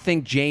I don't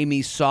think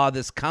Jamie saw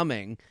this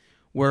coming,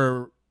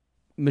 where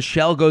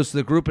Michelle goes to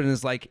the group and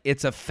is like,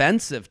 it's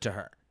offensive to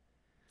her.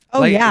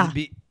 Oh, like, yeah.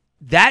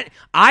 That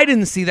I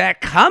didn't see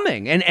that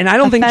coming, and I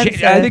don't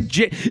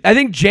I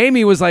think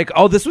Jamie was like,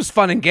 oh, this was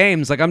fun and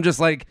games. Like, I'm just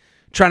like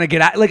trying to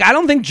get out. Like, I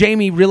don't think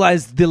Jamie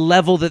realized the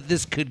level that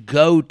this could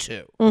go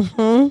to.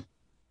 Mm-hmm.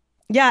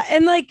 Yeah,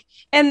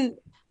 and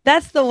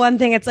that's the one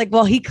thing. It's like,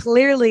 well, he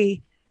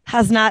clearly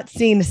has not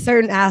seen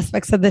certain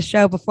aspects of the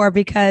show before,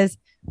 because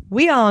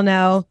we all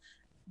know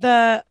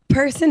the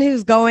person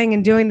who's going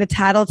and doing the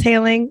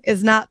tattletaling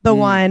is not the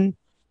one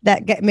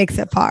that makes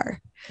it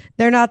far.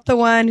 They're not the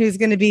one who's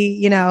going to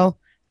be,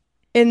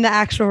 in the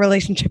actual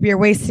relationship. You're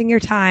wasting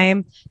your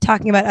time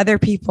talking about other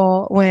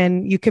people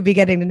when you could be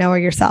getting to know her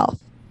yourself.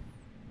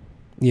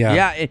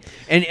 Yeah.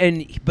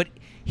 But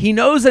he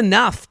knows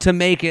enough to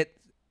make it,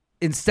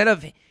 instead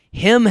of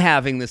him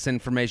having this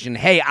information,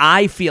 hey,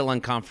 I feel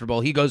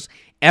uncomfortable, he goes,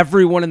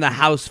 everyone in the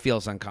house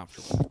feels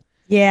uncomfortable.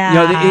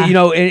 Yeah.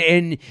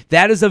 And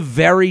that is a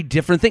very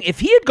different thing. If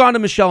he had gone to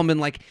Michelle and been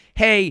like,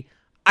 hey,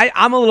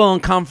 I'm a little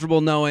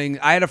uncomfortable knowing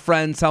I had a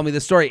friend tell me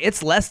the story,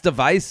 it's less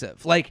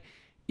divisive. Like,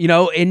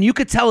 and you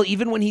could tell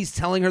even when he's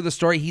telling her the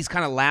story, he's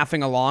kind of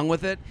laughing along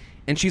with it.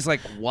 And she's like,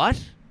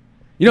 what?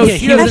 He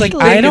was like,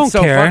 I don't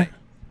care. Funny.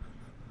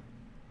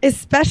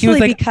 Especially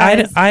like,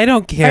 because I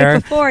don't care.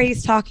 Right before,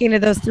 he's talking to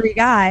those three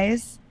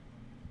guys,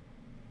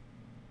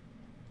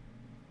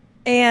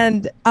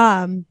 and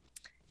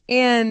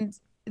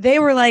they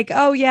were like,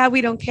 "Oh yeah,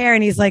 we don't care,"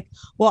 and he's like,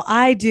 "Well,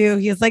 I do."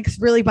 He's like, "It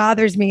really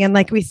bothers me," and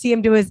like we see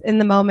him do his in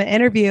the moment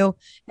interview,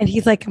 and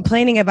he's like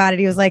complaining about it.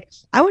 He was like,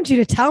 "I want you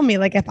to tell me,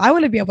 like, if I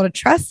want to be able to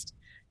trust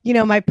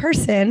my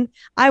person.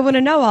 I want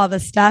to know all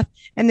this stuff.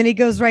 And then he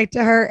goes right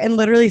to her and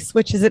literally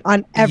switches it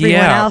on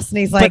everyone else. And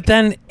he's like, but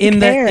then in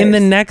the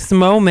next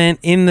moment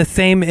in the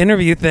same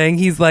interview thing,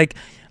 he's like,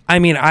 I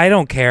mean, I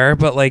don't care,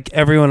 but like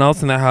everyone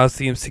else in the house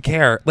seems to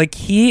care. Like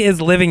he is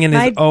living in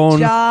his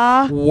own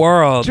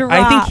world.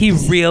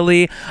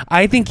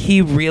 I think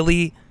he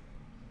really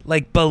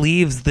like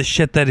believes the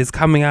shit that is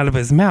coming out of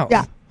his mouth.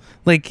 Yeah.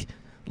 Like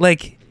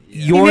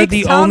you're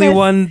the only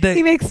one that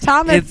he makes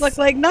Thomas look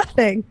like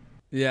nothing.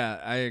 Yeah,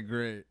 I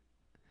agree.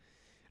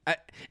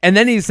 And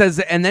then he says,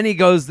 and then he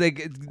goes, they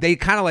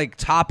kind of like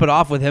top it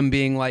off with him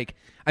being like,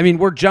 I mean,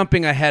 we're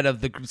jumping ahead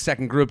of the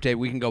second group date.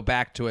 We can go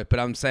back to it, but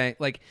I'm saying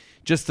like,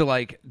 just to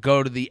like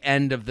go to the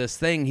end of this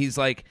thing, he's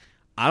like,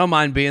 I don't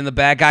mind being the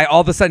bad guy.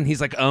 All of a sudden he's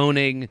like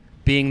owning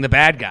being the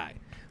bad guy.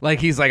 Like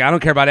he's like, I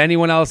don't care about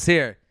anyone else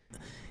here.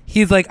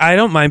 He's like, I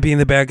don't mind being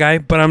the bad guy,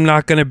 but I'm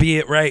not going to be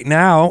it right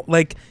now.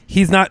 Like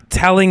he's not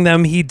telling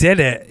them he did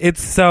it.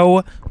 It's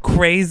so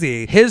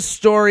crazy. His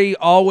story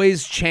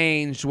always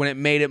changed when it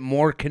made it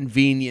more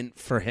convenient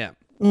for him.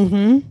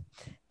 Mm-hmm.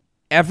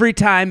 Every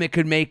time it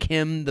could make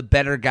him the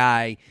better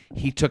guy,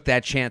 he took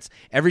that chance.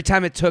 Every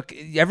time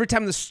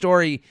the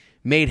story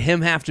made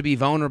him have to be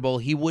vulnerable,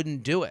 he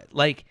wouldn't do it.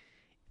 Like,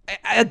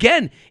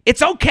 again,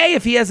 it's okay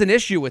if he has an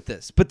issue with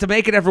this, but to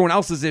make it everyone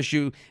else's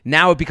issue,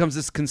 now it becomes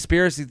this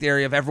conspiracy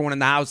theory of everyone in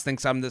the house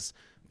thinks I'm this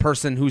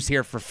person who's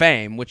here for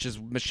fame, which is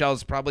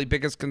Michelle's probably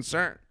biggest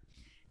concern.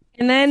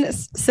 And then,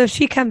 so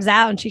she comes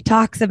out and she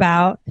talks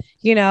about,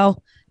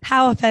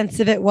 how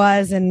offensive it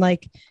was. And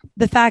like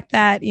the fact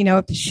that,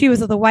 if she was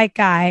with a white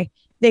guy,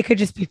 they could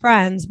just be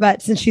friends.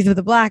 But since she's with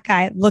a black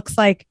guy, it looks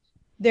like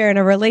they're in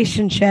a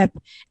relationship.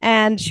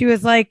 And she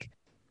was like,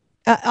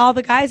 all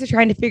the guys are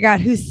trying to figure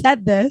out who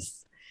said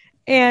this.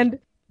 And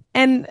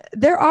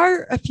there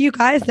are a few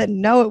guys that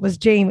know it was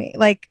Jamie.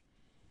 Like,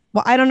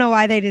 well, I don't know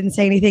why they didn't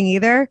say anything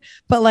either,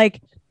 but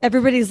like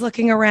everybody's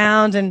looking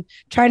around and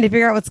trying to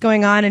figure out what's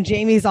going on. And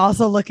Jamie's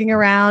also looking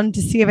around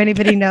to see if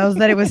anybody knows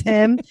that it was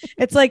him.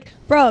 It's like,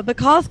 bro, the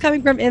call's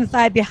coming from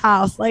inside the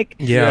house. Like,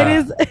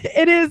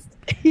 it is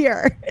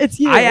here. It's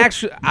you.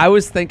 I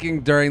was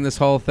thinking during this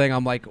whole thing,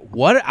 I'm like,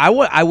 what?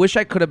 I wish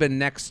I could have been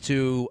next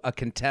to a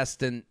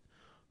contestant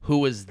who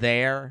was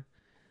there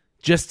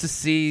just to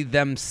see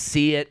them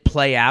see it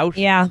play out.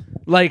 Yeah.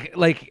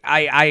 Like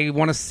I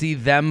want to see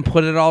them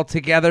put it all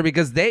together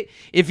because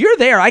if you're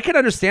there, I can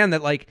understand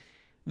that like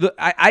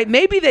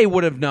maybe they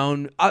would have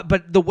known,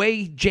 but the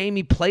way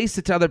Jamie placed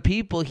it to other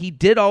people, he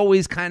did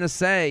always kind of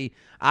say,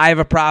 I have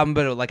a problem,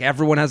 but like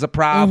everyone has a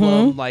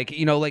problem. Mm-hmm. Like,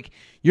 like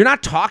you're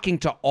not talking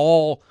to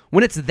all,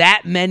 when it's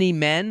that many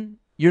men,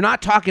 you're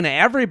not talking to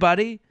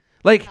everybody.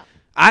 Like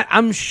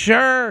I'm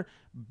sure,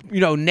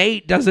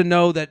 Nate doesn't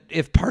know that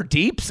if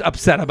Pardeep's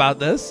upset about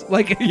this,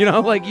 like,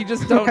 like you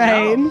just don't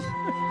know.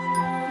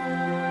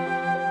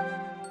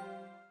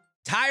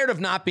 Tired of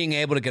not being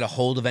able to get a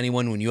hold of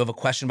anyone when you have a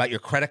question about your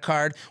credit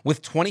card?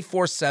 With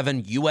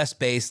 24/7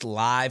 U.S.-based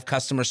live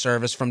customer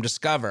service from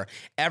Discover,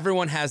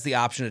 everyone has the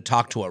option to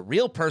talk to a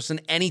real person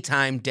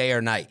anytime, day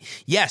or night.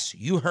 Yes,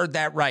 you heard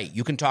that right.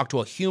 You can talk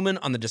to a human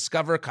on the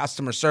Discover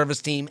customer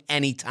service team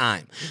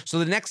anytime. So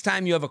the next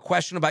time you have a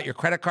question about your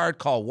credit card,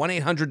 call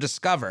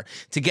 1-800-DISCOVER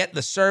to get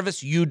the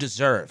service you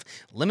deserve.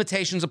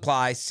 Limitations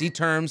apply. See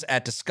terms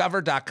at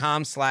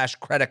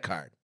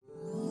discover.com/creditcard.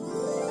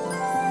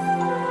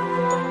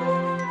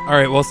 All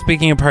right, well,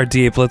 speaking of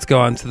Pardeep, let's go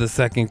on to the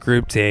second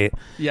group date.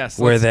 Yes,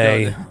 where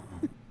they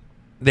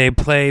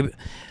play.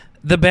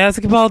 The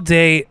basketball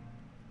date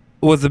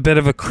was a bit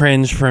of a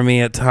cringe for me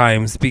at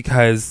times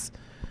because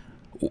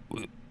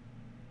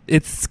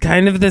it's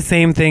kind of the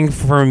same thing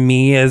for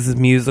me as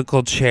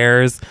musical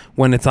chairs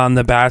when it's on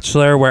The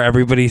Bachelor, where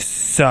everybody's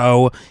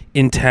so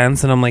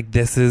intense, and I'm like,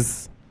 this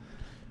is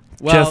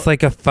just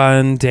like a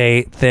fun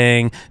date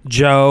thing.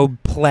 Joe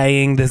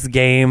playing this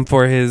game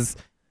for his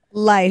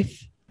life.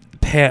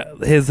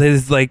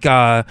 His like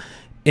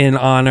in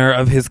honor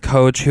of his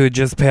coach who had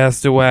just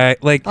passed away.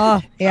 Like,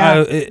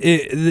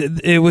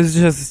 it was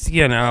just,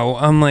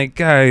 I'm like,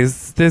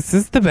 guys, this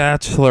is The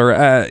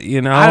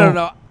Bachelorette, I don't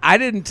know. I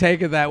didn't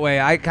take it that way.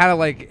 I kind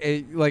of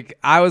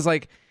I was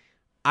like,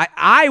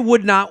 I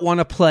would not want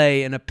to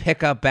play in a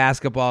pickup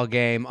basketball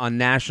game on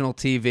national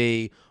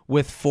TV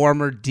with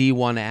former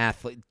D1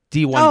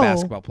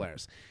 basketball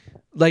players.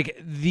 Like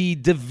the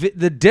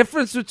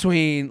difference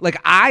between, like,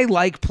 I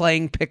like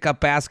playing pickup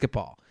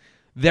basketball.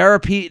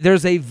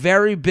 There's a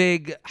very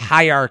big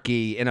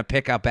hierarchy in a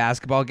pickup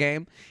basketball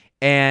game,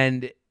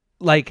 and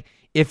like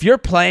if you're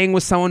playing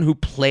with someone who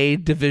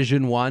played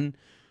Division I,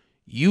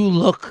 you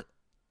look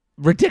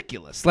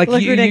ridiculous.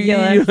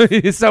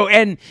 Ridiculous. So,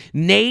 and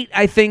Nate,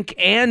 I think,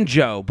 and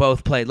Joe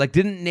both played. Like,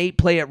 didn't Nate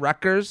play at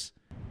Rutgers?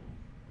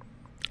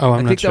 Oh,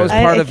 I think that was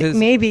part of his.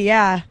 Maybe,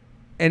 yeah.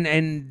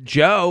 And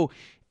Joe,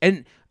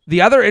 and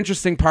the other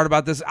interesting part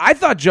about this, I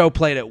thought Joe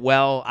played it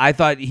well. I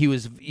thought he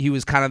was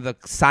kind of the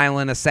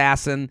silent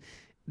assassin.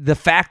 The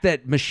fact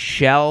that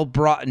Michelle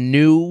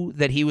knew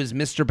that he was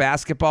Mr.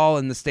 Basketball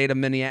in the state of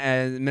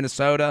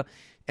Minnesota,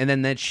 and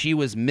then that she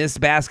was Miss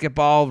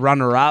Basketball,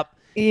 runner-up.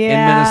 in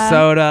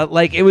Minnesota.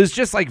 Like, it was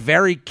just like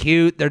very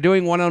cute. They're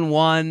doing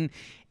one-on-one,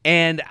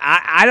 and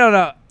I don't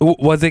know.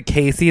 Was it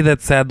Casey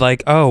that said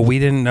like, oh, we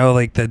didn't know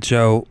like that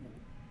Joe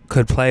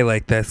could play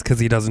like this because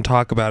he doesn't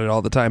talk about it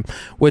all the time,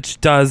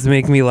 which does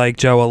make me like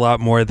Joe a lot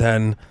more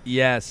than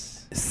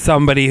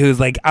somebody who's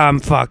like, I'm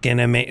fucking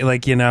amazing.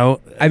 Like, you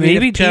know, I mean,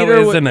 maybe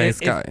Joe is a nice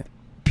guy.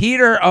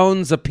 Peter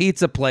owns a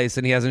pizza place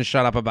and he hasn't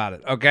shut up about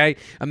it. Okay,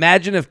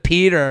 imagine if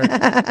Peter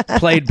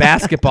played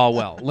basketball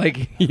well.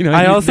 Like, you know,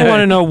 I also want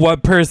to know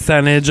what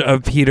percentage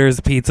of Peter's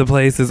pizza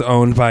place is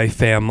owned by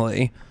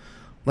family.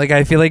 Like,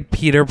 I feel like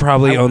Peter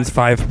probably owns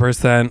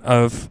 5%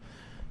 of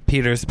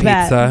Peter's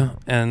pizza,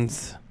 and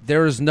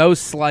there is no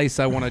slice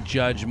I want to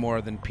judge more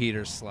than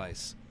Peter's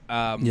slice.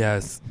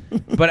 Yes,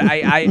 but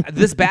I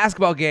this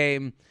basketball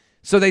game.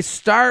 So they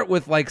start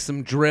with like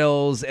some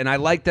drills, and I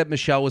like that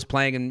Michelle was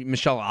playing, and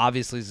Michelle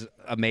obviously is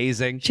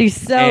amazing. She's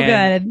so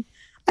good.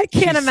 I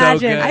can't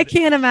imagine. I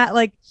can't imagine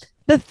like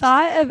the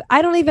thought of,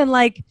 I don't even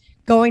like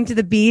going to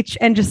the beach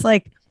and just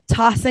like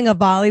tossing a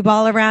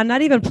volleyball around,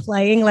 not even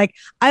playing. Like,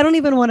 I don't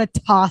even want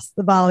to toss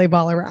the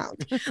volleyball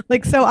around.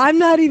 Like, so I'm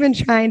not even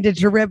trying to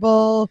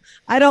dribble.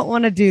 I don't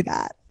want to do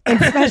that,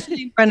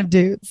 especially in front of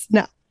dudes.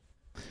 No.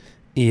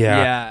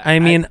 Yeah. I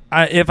mean,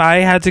 if I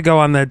had to go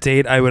on that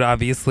date, I would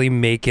obviously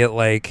make it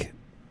like,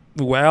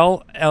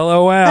 well,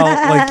 LOL,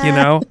 like, you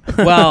know.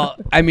 Well,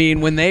 I mean,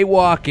 when they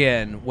walk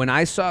in, when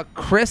I saw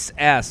Chris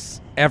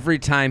S. every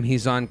time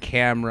he's on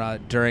camera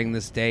during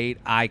this date,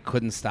 I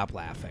couldn't stop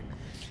laughing.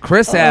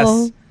 Chris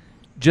S.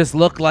 just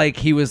looked like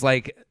he was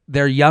like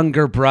their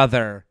younger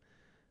brother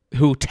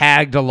who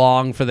tagged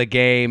along for the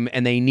game,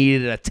 and they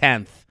needed a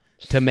 10th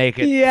to make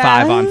it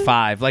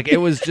 5-on-5. Like, it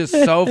was just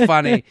so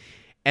funny.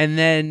 And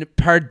then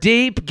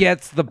Pardeep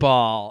gets the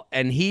ball,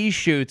 and he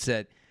shoots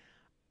it.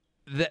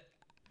 He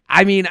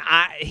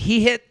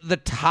hit the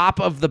top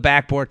of the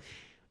backboard.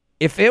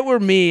 If it were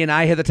me and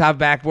I hit the top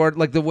backboard,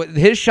 like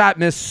his shot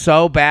missed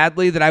so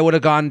badly that I would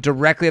have gone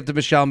directly up to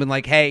Michelle and been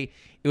like, hey,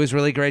 it was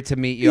really great to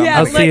meet you.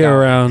 I'll see you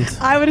around.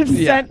 I would have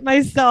sent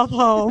myself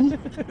home.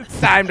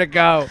 It's time to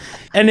go.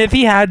 And if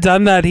he had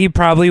done that, he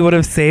probably would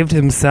have saved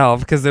himself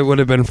because it would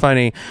have been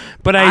funny.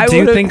 But I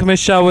do think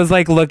Michelle was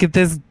like, look at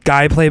this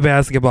guy play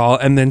basketball.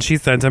 And then she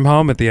sent him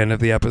home at the end of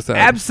the episode.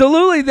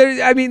 Absolutely.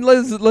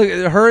 Liz, look,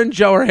 her and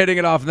Joe are hitting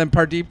it off. And then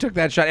Pardeep took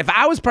that shot. If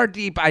I was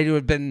Pardeep,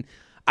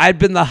 I'd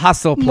been the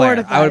hustle player.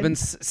 Mortified. I would have been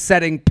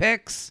setting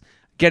picks,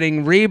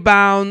 getting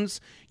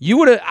rebounds.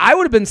 I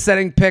would have been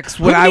setting picks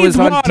when I was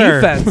on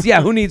defense.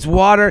 Yeah, who needs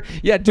water?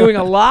 Yeah, doing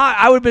a lot.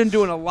 I would have been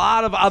doing a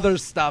lot of other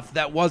stuff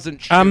that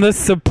wasn't shooting. I'm the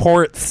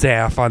support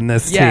staff on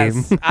this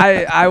team.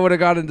 I would have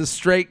gone into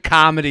straight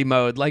comedy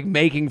mode, like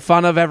making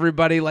fun of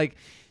everybody. Like,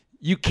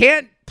 you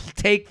can't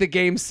take the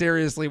game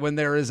seriously when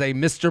there is a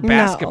Mr.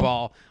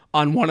 Basketball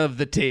on one of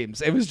the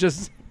teams. It was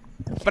just,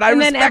 but I and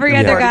then every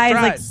other guy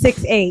is like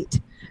 6'8".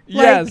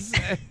 Yes,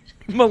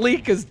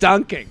 Malik is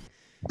dunking.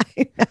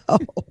 I know.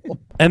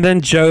 And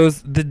then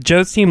Joe's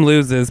team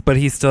loses, but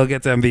he still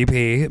gets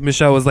MVP.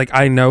 Michelle was like,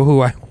 I know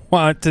who I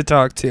want to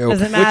talk to.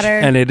 Doesn't matter.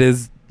 And it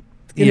is,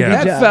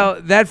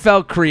 that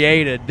felt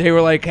created. They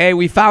were like, hey,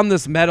 we found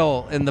this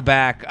medal in the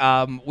back.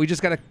 We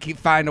just got to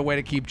find a way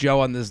to keep Joe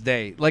on this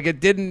date. Like, it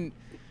didn't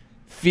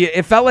feel,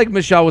 it felt like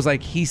Michelle was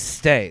like, he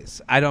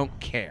stays. I don't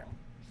care.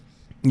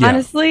 Yeah.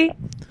 Honestly,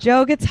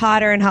 Joe gets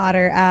hotter and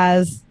hotter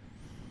as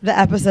the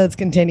episodes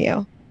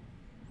continue.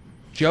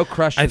 Joe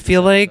crushed it. I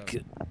feel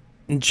like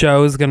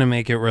Joe's gonna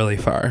make it really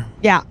far.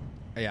 Yeah.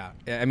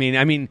 I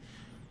mean,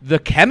 the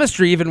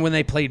chemistry, even when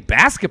they played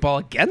basketball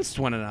against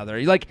one another,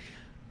 like,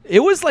 it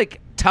was like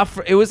tough.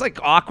 It was like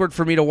awkward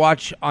for me to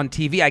watch on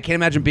TV. I can't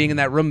imagine being in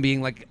that room,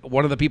 being like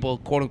one of the people,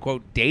 quote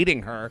unquote,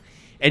 dating her,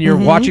 and you're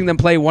watching them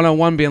play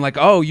 1-on-1, being like,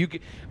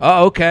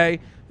 okay,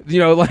 you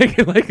know, like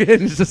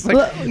it's just like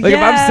if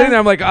I'm sitting there,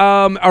 I'm like,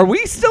 are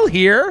we still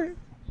here?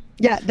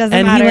 Yeah, it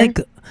doesn't matter. And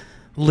he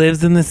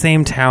lives in the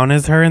same town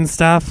as her and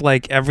stuff.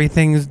 Like,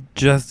 everything's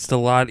just a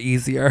lot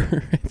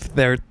easier if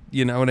they're,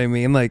 you know what I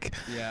mean? Like,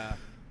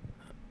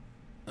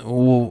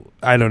 well,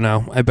 I don't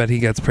know. I bet he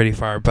gets pretty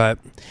far. But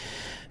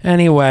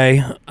anyway,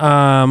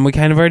 we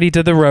kind of already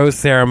did the rose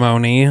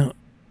ceremony.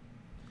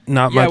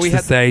 Not much to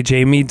say.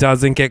 Jamie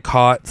doesn't get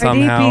caught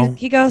somehow.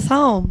 He goes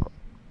home.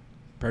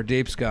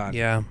 Pardeep's gone.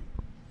 Yeah.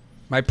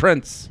 My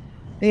prince.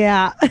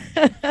 Yeah.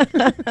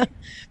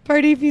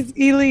 Pardeep,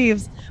 he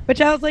leaves, which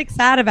I was like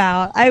sad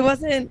about. I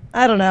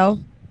don't know.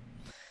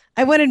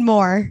 I wanted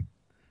more.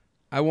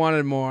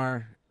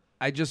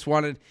 I just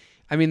wanted,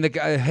 I mean, the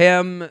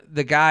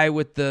guy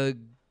with the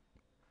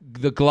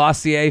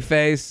Glossier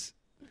face,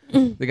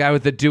 the guy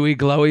with the dewy,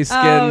 glowy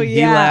skin,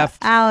 he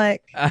left.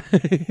 Alec.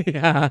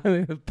 Yeah,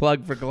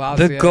 plug for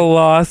Glossier. The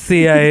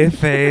Glossier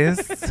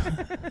face.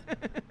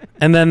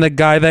 And then the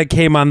guy that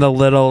came on the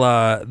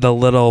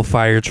little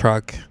fire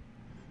truck.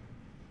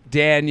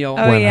 Daniel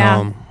went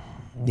home.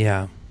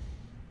 Yeah.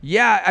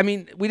 Yeah, I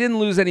mean, we didn't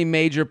lose any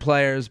major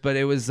players, but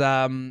it was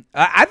I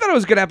thought it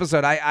was a good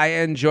episode. I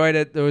enjoyed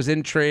it. There was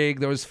intrigue,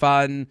 there was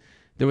fun,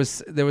 there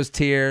was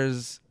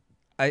tears.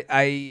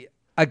 I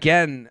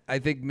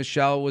think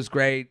Michelle was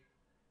great.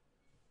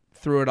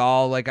 through it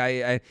all. Like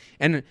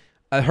and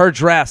her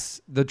dress,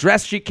 the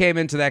dress she came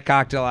into that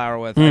cocktail hour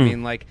with. I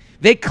mean, like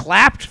they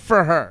clapped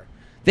for her.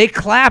 They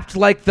clapped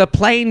like the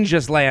plane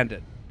just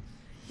landed.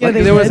 Yeah,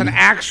 Like there was an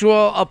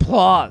actual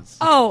applause.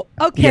 Oh,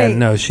 okay. Yeah,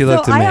 no, she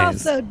looked so amazed. I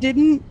also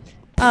didn't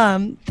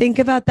think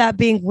about that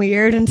being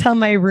weird until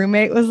my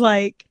roommate was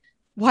like,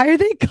 why are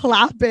they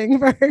clapping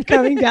for her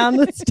coming down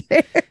the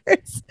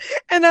stairs?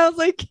 And I was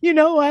like, you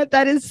know what?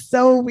 That is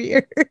so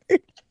weird.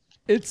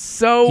 It's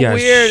so Yeah,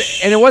 weird.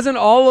 And it wasn't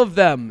all of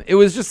them. It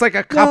was just like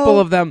a couple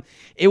of them.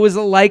 It was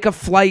like a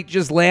flight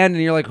just landed,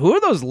 and you're like, who are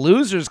those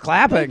losers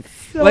clapping?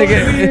 So like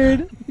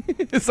weird.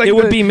 It's like it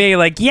would be me,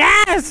 like,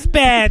 yes,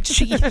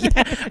 bitch.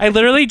 Yeah. I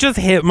literally just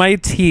hit my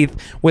teeth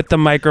with the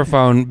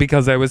microphone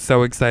because I was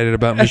so excited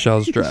about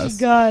Michelle's dress.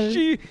 God.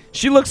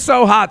 She looks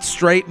so hot.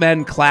 Straight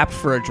men clapped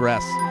for a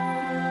dress.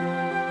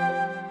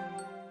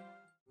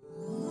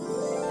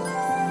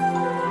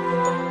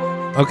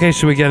 Okay,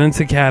 should we get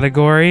into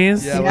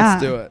categories? Yeah, Yeah.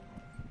 let's do it.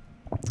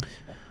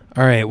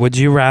 All right. Would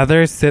you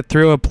rather sit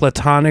through a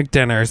platonic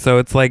dinner? So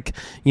it's like,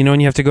 you know, when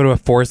you have to go to a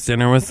forced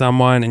dinner with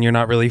someone and you're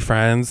not really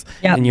friends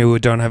Yep. and you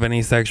don't have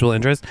any sexual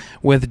interest,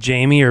 with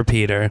Jamie or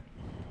Peter?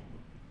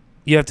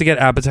 You have to get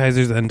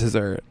appetizers and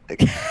dessert.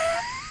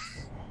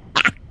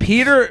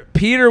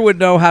 Peter would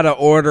know how to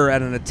order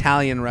at an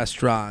Italian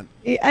restaurant.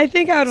 I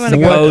think I would want to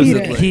go with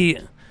Supposedly.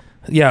 Peter.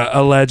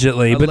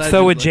 Allegedly. But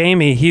so would Allegedly.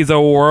 Jamie. He's a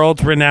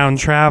world-renowned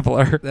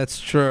traveler. That's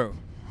true.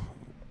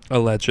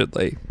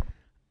 Allegedly.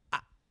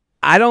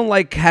 I don't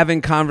like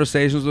having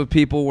conversations with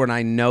people when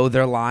I know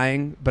they're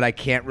lying, but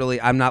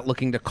I'm not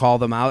looking to call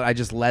them out. I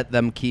just let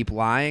them keep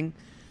lying.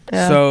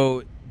 Yeah.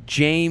 So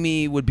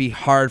Jamie would be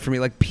hard for me.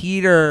 Like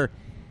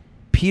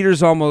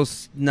Peter's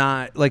almost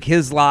not like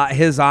his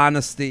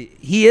honesty.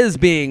 He is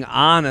being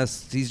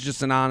honest. He's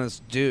just an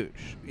honest douche.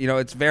 You know,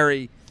 it's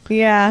very,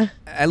 Yeah.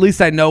 at least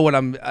I know what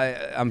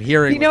I'm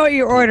hearing. You know what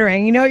you're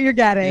ordering. You know what you're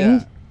getting.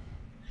 Yeah.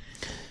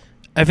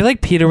 I feel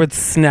like Peter would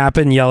snap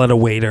and yell at a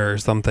waiter or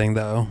something,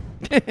 though.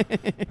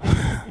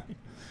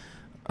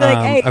 Like,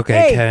 hey, okay,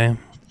 hey. okay.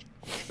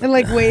 And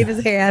like wave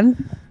his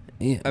hand.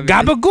 Yeah. I mean-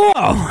 Gabagool!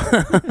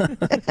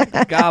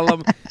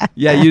 Gollum.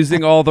 Yeah,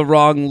 using all the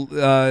wrong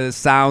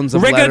sounds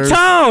of letters.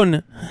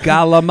 Rigatone!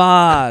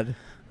 Galamad.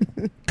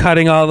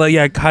 Cutting all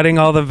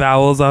the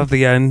vowels off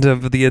the end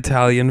of the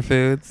Italian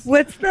foods.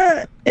 What's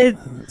the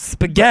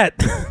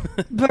Spaghetti.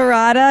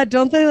 burrata?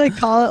 Don't they like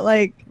call it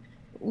like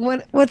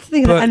what's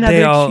the But they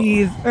another all-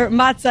 cheese or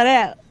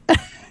mozzarella?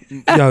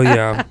 Oh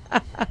yeah.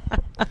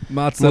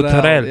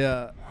 Mozzarella.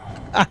 Yeah.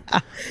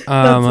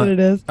 That's what it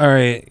is. All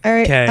right. All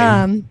right.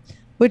 Okay.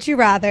 Would you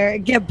rather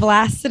get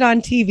blasted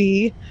on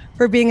TV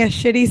for being a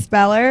shitty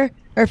speller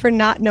or for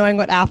not knowing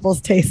what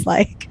apples taste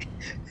like?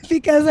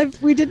 Because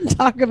we didn't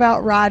talk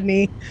about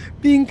Rodney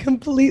being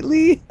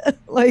completely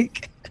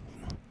like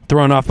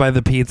Thrown off by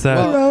the pizza.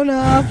 thrown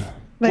off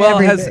by Well,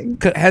 everything.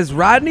 has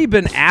Rodney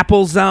been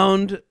apple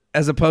zoned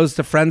as opposed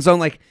to friend zoned?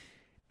 Like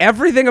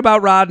everything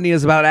about Rodney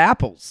is about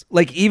apples.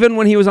 Like even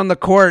when he was on the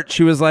court,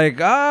 she was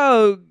like,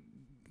 "Oh,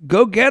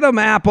 go get him,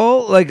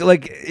 Apple."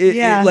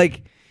 Yeah.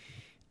 Like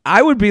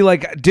I would be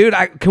like, dude,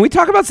 can we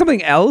talk about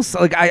something else?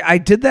 Like I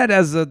did that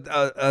as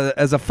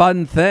a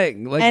fun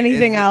thing. Like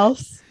Anything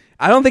else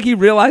I don't think he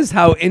realized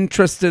how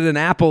interested in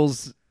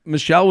apples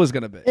Michelle was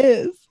going to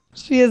be.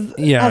 she is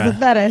Yeah. has a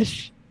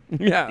fetish.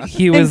 Yeah,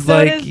 He And was so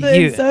like, does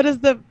and so does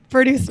the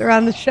producer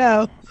on the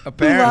show who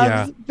apparently.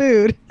 loves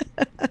food.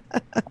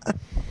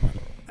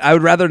 I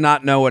would rather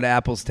not know what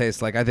apples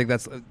taste like. I think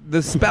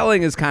the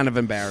spelling is kind of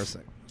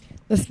embarrassing.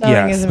 The spelling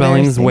yeah, is spelling's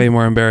embarrassing. way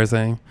more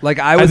embarrassing. Like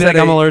I I was feel at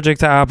like I'm allergic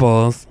to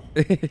apples.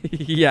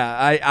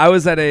 yeah, I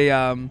was at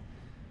a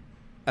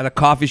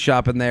coffee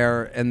shop and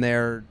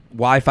their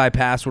Wi-Fi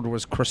password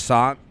was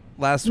croissant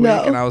last week,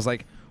 No. and I was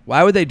like,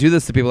 why would they do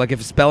this to people? Like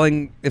if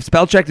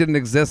spell check didn't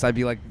exist, I'd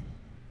be like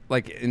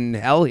in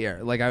hell here.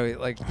 Like I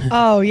like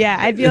Oh yeah,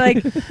 I'd be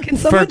like, can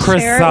For someone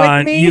share it with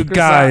croissant, me? you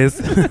guys.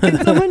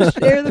 Can someone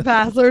share the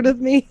password with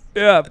me?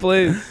 yeah,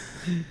 please.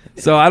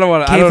 So I don't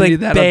want to. I Case don't like need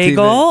that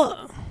bagel.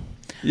 on TV.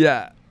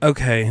 Yeah,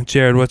 Okay,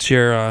 Jared, what's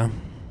your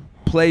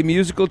play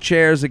musical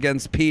chairs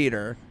against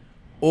Peter,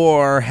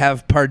 or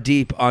have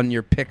Pardeep on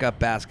your pickup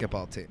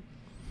basketball team.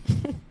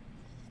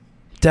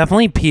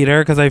 definitely Peter,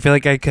 because I feel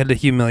like I could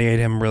humiliate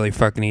him really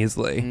fucking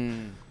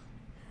easily.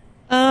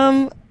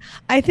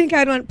 I think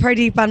I'd want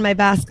Pardeep on my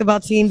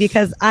basketball team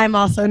because I'm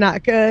also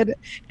not good,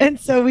 and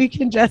so we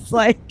can just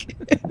like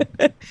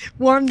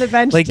warm the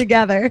bench Like-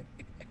 together.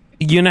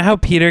 You know how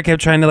Peter kept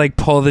trying to like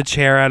pull the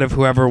chair out of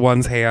whoever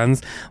one's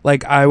hands?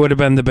 Like I would have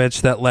been the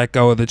bitch that let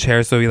go of the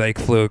chair, so he like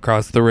flew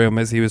across the room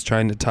as he was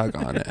trying to tug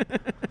on it.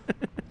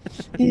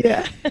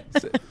 Yeah.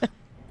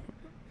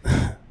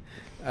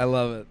 I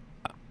love it.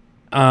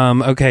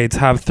 Okay,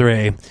 top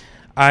 3.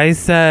 I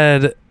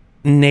said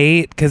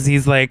Nate because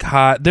he's like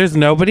hot. There's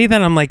nobody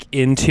that I'm like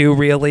into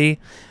really.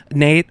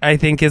 Nate I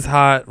think is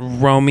hot.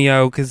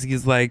 Romeo because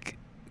he's like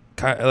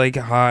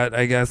hot,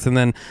 I guess, and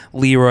then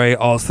Leroy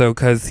also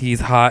because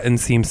he's hot and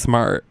seems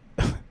smart.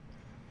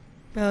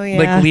 Oh yeah.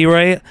 Like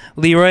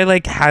Leroy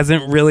like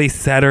hasn't really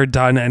said or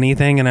done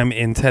anything, and I'm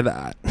into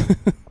that.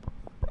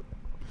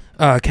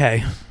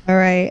 Okay. All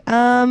right.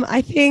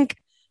 I think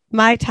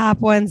my top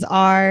ones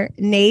are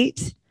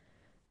Nate,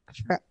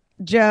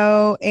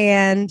 Joe,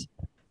 and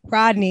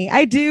Rodney.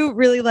 I do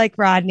really like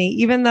Rodney,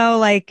 even though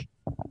like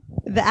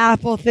the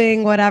Apple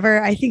thing,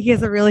 whatever. I think he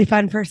has a really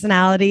fun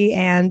personality,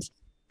 and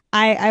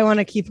I want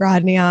to keep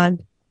Rodney on.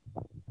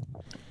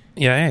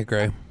 Yeah, I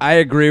agree. I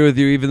agree with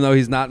you, even though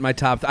he's not in my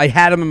top. I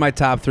had him in my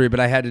top 3, but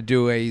I had to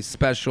do a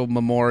special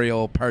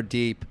memorial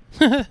Pardeep,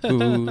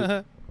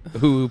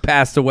 who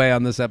passed away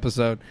on this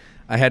episode.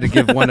 I had to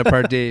give one to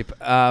Pardeep.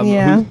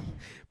 Yeah.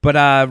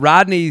 But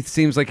Rodney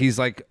seems like he's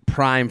like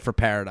prime for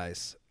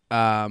Paradise.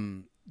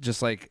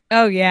 Just like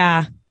Oh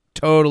yeah.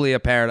 totally a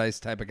Paradise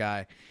type of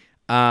guy.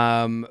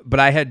 But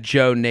I had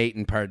Joe, Nate,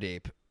 and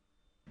Pardeep.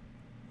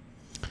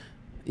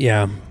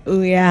 Yeah.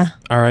 Oh yeah.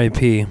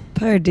 R.I.P.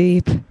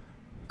 Pardeep.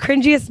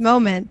 Cringiest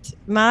moment.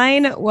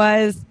 Mine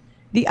was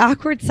the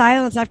awkward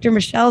silence after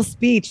Michelle's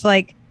speech.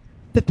 Like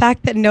the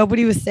fact that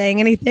nobody was saying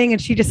anything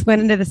and she just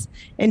went into this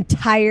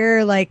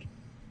entire like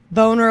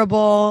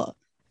vulnerable,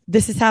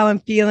 this is how I'm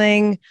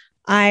feeling.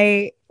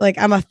 I'm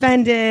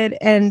offended.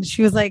 And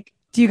she was like,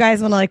 do you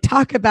guys want to like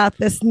talk about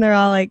this? And they're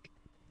all like,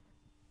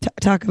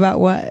 talk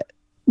about what?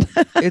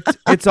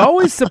 It's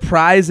always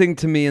surprising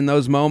to me in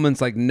those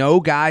moments, like no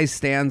guy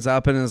stands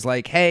up and is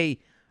like, hey,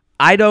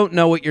 I don't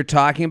know what you're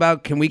talking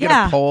about. Can we get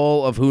a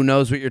poll of who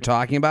knows what you're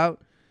talking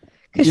about?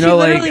 Because she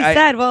literally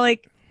said, well,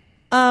 like,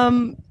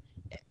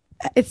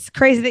 it's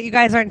crazy that you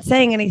guys aren't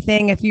saying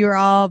anything if you were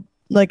all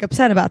like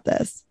upset about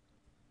this.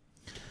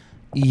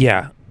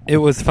 Yeah, it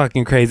was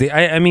fucking crazy.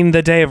 I mean,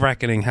 the day of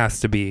reckoning has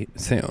to be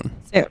soon.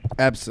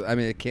 Absolutely. I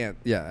mean, it can't.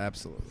 Yeah,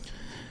 absolutely.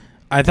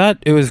 I thought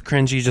it was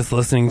cringy just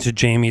listening to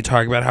Jamie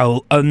talk about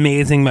how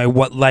amazing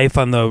what life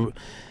on the.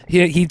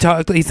 He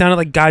sounded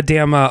like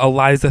goddamn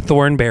Eliza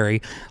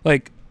Thornberry,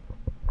 like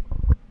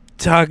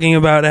talking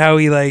about how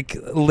he like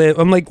live.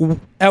 I'm like,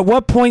 at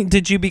what point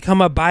did you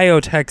become a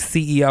biotech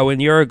CEO in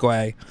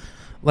Uruguay?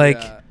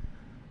 Like,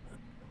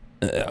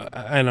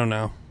 I don't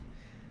know.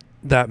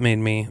 That made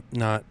me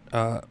not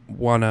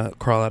want to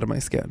crawl out of my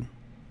skin.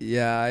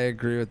 Yeah, I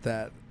agree with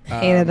that.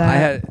 Hated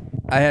that.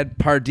 I had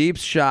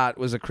Pardeep's shot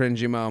was a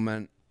cringy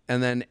moment,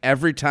 and then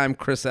every time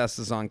Chris S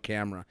is on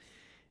camera,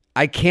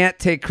 I can't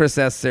take Chris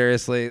S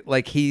seriously.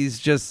 Like he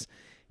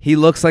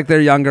looks like their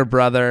younger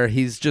brother.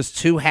 He's just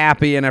too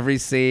happy in every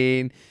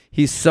scene.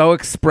 He's so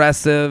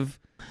expressive.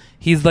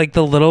 He's like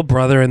the little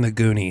brother in the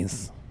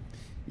Goonies.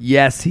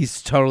 Yes,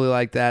 he's totally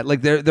like that.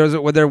 Like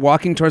when they're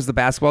walking towards the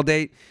basketball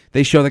date,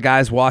 they show the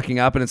guys walking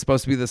up, and it's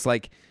supposed to be this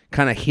like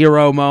kind of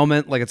hero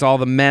moment. Like it's all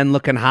the men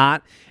looking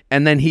hot,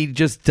 and then he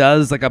just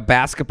does like a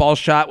basketball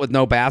shot with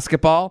no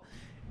basketball.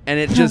 And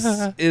it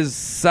just is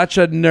such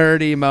a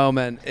nerdy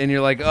moment. And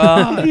you're like,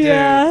 oh,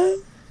 Yeah.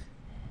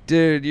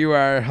 dude, you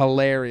are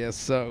hilarious.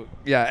 So,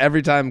 yeah,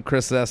 every time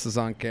Chris S is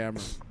on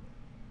camera.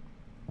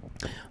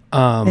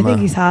 I think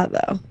he's hot,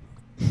 though.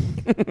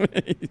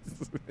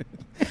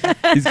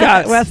 He's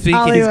got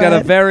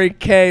a very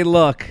K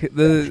look.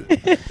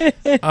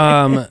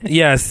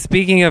 Yeah,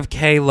 speaking of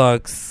K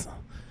looks.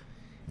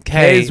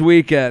 K's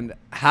weekend.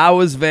 How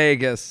was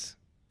Vegas?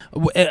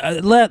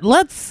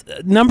 Let's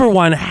number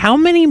one. How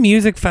many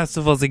music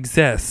festivals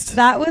exist?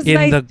 That was in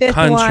my the fifth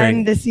country?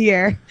 one this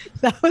year.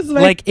 That was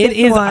my like it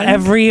is one.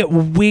 every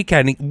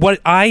weekend. What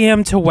I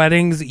am to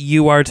weddings,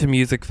 you are to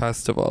music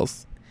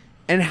festivals.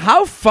 And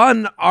how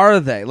fun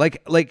are they?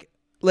 Like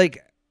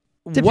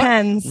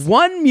Depends.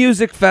 One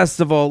music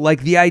festival,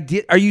 like the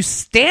idea. Are you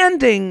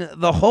standing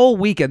the whole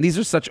weekend? These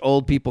are such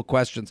old people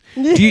questions.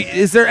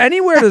 Is there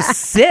anywhere to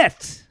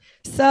sit?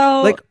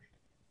 So like.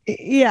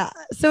 Yeah.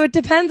 So it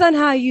depends on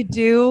how you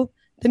do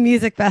the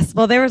music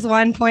festival. There was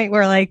one point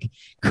where like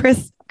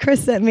Chris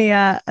sent me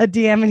a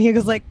DM and he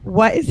was like,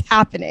 what is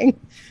happening?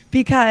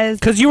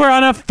 Because you were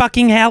on a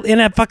fucking in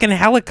a fucking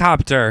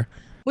helicopter.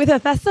 With a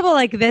festival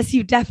like this,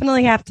 you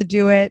definitely have to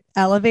do it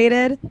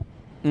elevated.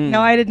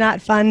 No, I did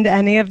not fund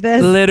any of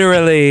this.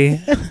 Literally.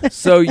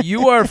 So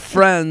you are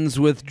friends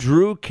with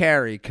Drew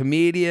Carey,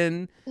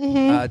 comedian,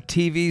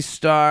 TV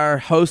star,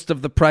 host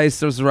of The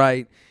Price is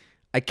Right.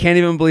 I can't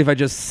even believe I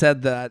just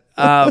said that.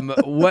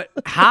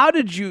 How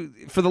did you,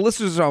 for the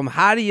listeners at home,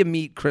 how do you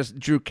meet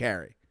Drew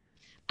Carey?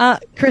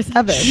 Chris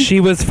Evans. She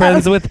was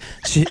friends with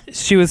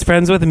she was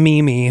friends with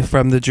Mimi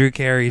from the Drew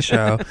Carey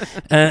show.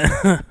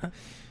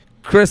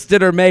 Chris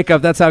did her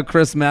makeup. That's how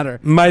Chris met her.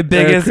 My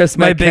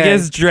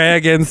biggest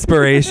drag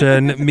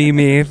inspiration,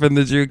 Mimi from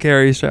the Drew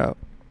Carey show.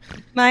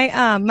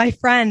 My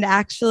friend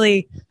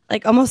actually,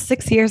 like almost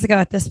 6 years ago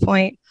at this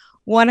point,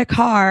 won a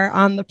car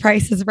on The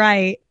Price is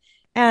Right.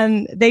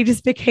 And they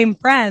just became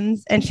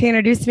friends, and she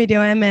introduced me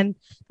to him, and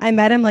I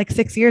met him like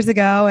 6 years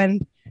ago,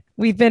 and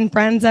we've been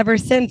friends ever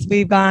since.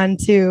 We've gone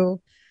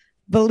to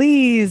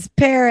Belize,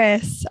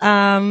 Paris.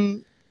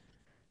 We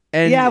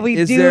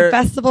do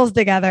festivals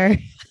together.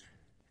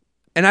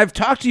 And I've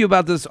talked to you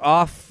about this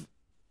off,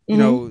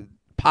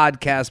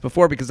 podcast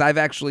before, because I've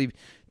actually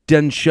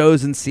done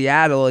shows in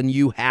Seattle, and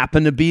you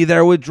happen to be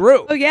there with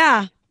Drew. Oh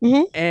yeah.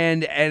 Mm-hmm.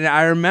 And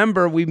I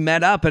remember we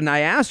met up, and I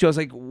asked you, I was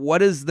like,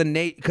 what is the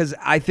name? Because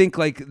I think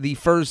like the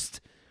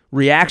first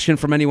reaction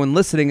from anyone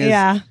listening is,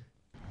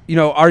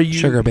 are you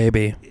Sugar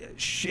baby?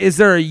 Is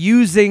there a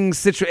using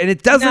situation? And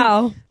it doesn't.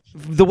 No.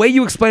 The way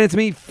you explained it to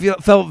me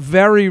felt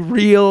very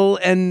real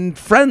and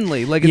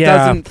friendly. Like it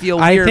doesn't feel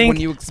weird when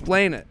you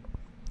explain it.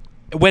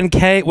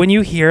 When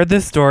you hear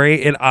this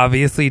story, it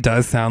obviously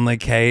does sound like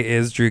Kay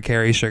is Drew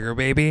Carey sugar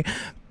baby,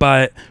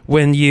 but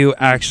when you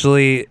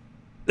actually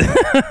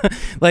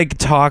like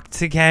talk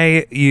to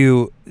Kay,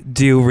 you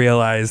do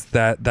realize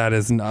that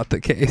is not the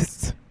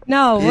case.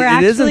 No, we're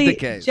It isn't the actually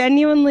case.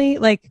 genuinely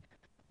like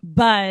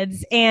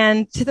buds,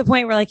 and to the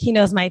point where like he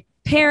knows my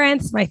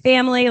parents, my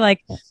family.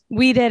 Like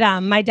we did,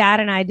 my dad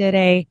and I did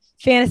a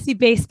fantasy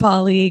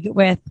baseball league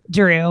with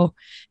Drew,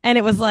 and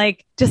it was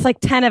like just like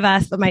 10 of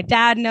us, but my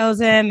dad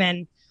knows him,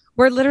 and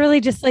we're literally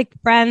just like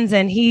friends,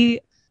 and he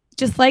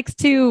just likes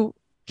to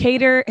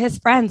cater his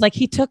friends. Like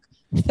he took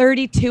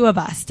 32 of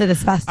us to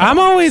this festival. I'm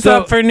always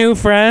up for new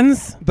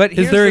friends. But is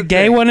here's there a the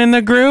gay thing. one in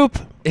the group?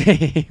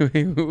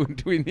 do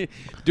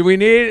we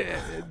need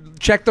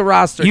check the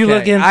roster? You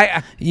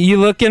Kay. you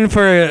looking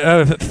for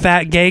a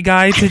fat gay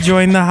guy to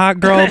join the hot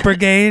girl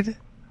brigade?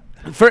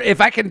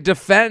 If I can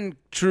defend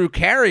Drew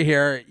Carey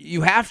here,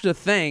 you have to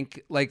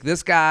think like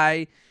this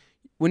guy.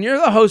 When you're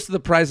the host of The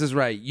Price is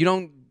Right,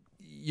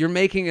 you're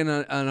making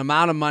an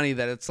amount of money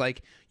that it's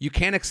like you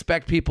can't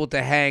expect people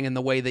to hang in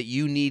the way that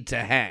you need to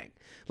hang.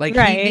 Like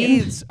Right. he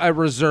needs a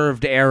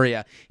reserved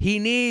area. He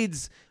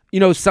needs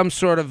some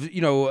sort of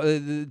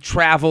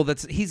travel.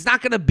 He's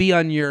not going to be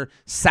on your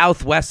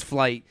Southwest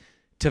flight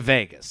to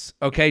Vegas.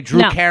 Okay,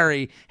 Drew No.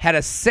 Carey had a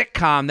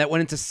sitcom that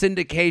went into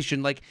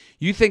syndication. Like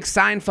you think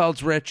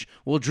Seinfeld's rich?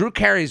 Well, Drew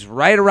Carey's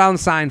right around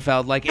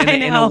Seinfeld, like in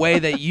a know. way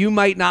that you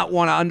might not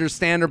want to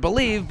understand or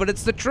believe, but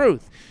it's the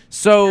truth.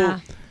 So,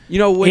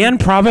 And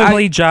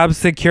probably job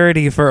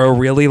security for a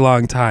really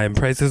long time.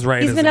 Price is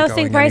Right. He's been isn't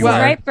hosting going Price is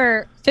anywhere. Right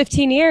for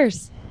 15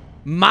 years.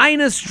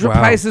 minus Wow.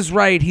 Price is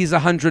Right, he's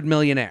 100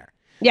 millionaire.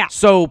 Yeah.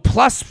 So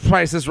plus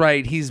Price is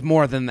Right, he's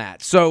more than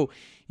that. So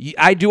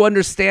I do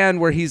understand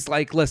where he's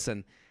like,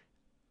 listen,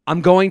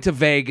 I'm going to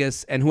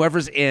Vegas, and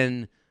whoever's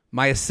in,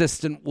 my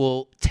assistant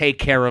will take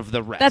care of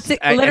the rest. That's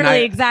And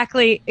literally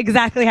exactly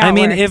how I it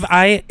mean,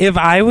 works. if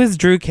I was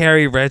Drew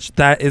Carey rich,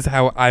 that is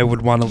how I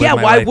would want to live Yeah,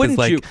 my why life. wouldn't is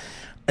like, you?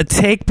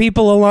 Take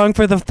people along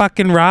for the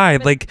fucking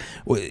ride. Like,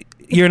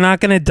 you're not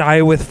gonna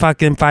die with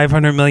fucking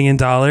 $500 million.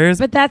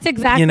 But that's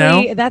exactly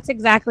know? that's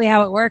exactly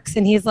how it works.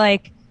 And he's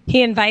like,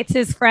 he invites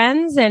his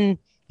friends, and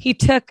he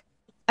took,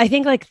 I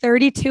think, like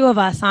 32 of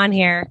us on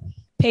here,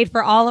 paid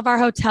for all of our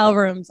hotel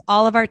rooms,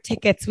 all of our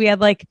tickets. We had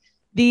like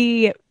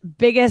the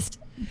biggest,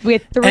 we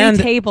had 3 And-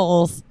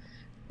 tables.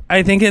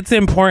 I think it's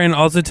important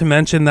also to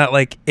mention that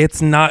like it's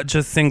not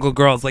just single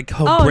girls. Like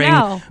he'll Oh, bring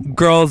no.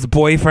 girls'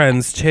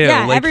 boyfriends too.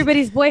 Yeah, like,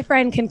 everybody's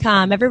boyfriend can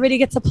come. Everybody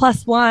gets a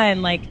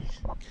 +1. Like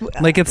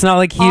it's not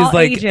like he's all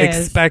like ages.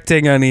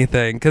 expecting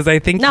anything. Because I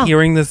think No.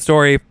 hearing the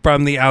story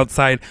from the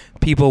outside,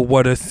 people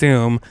would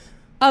assume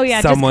Oh yeah,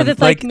 someone just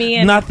because it's like me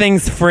and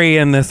nothing's free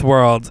in this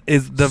world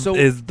is the So-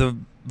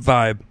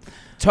 vibe.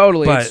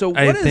 Totally. But So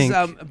I what is think-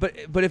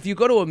 but if you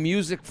go to a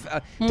music,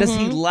 does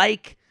he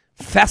like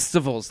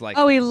festivals like?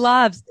 Oh, he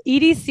loves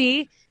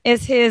EDC.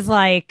 Is his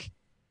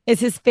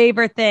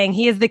favorite thing.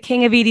 He is the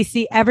king of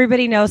EDC.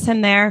 Everybody knows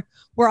him there.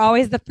 We're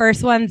always the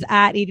first ones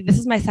at EDC. This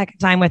is my second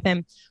time with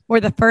him.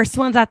 We're the first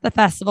ones at the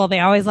festival. They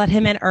always let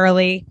him in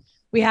early.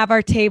 We have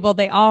our table.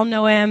 They all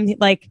know him.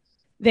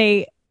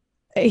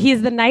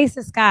 He's the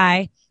nicest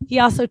guy. He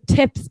also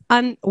tips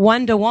on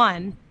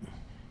 1-to-1.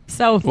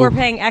 So if we're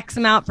paying X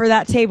amount for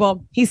that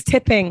table, he's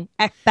tipping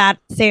that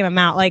same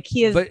amount. Like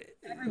he is. But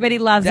Everybody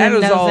loves that him,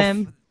 is knows all.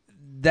 him.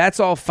 That's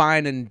all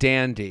fine and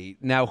dandy.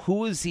 Now,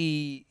 who is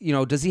he?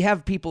 Does he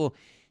have people?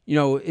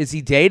 Is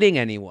he dating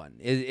anyone?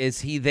 Is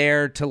he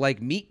there to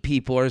like meet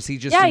people, or is he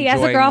just? Yeah, he has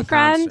a enjoying the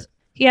girlfriend. concert?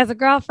 He has a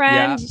girlfriend.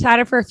 Yeah. He's had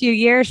her for a few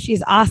years.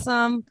 She's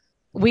awesome.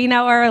 We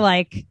know her.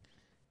 Like,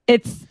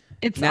 it's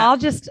Now- all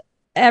just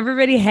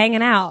everybody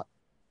hanging out.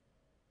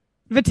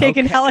 But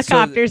taking Okay, so-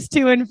 helicopters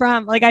to and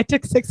from. Like, I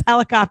took 6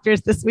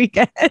 helicopters this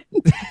weekend.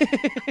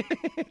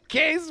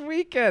 Kay's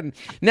weekend.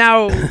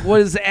 Now,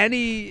 was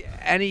any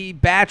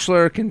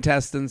Bachelor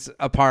contestants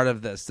a part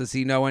of this? Does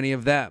he know any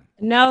of them?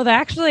 No, there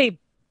actually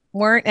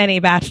weren't any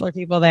Bachelor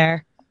people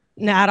there.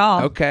 Not at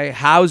all. Okay.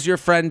 How's your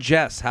friend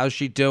Jess? How's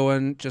she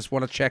doing? Just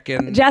want to check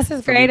in. Jess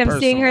is for great. me I'm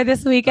seeing personally. her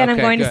this weekend. Okay,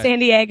 I'm going good. to San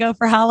Diego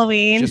for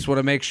Halloween. Just want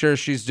to make sure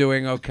she's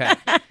doing okay.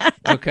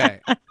 Okay.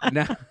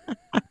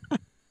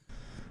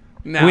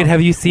 Now, Wait,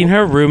 have you seen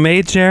her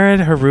roommate, Jared?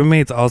 Her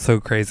roommate's also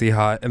crazy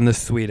hot and the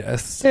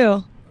sweetest.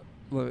 Who?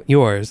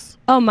 Yours.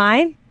 Oh,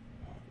 mine?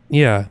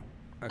 Yeah.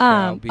 Okay,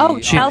 I'll be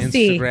on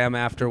Chelsea. Instagram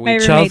after My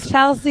we. roommate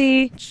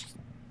Chelsea.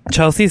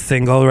 Chelsea's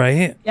single,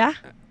 right? Yeah.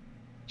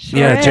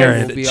 Yeah, is.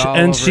 Jared. Will be all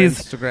And over she's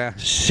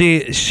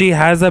Instagram. she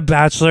has a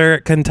Bachelor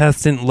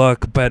contestant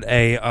look, but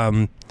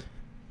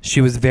she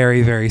was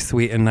very, very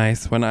sweet and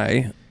nice when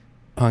I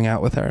hung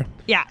out with her.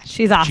 Yeah,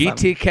 she's awesome.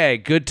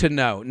 GTK, good to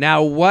know.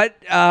 Now, what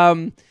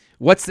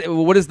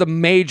is the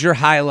major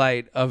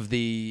highlight of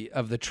the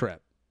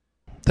trip?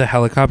 The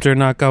helicopter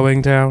not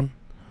going down.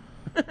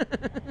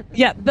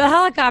 Yeah, the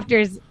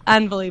helicopter's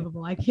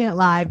unbelievable. I can't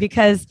lie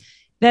because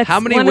that's How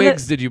many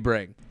wigs did you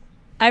bring?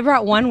 I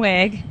brought one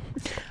wig.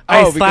 I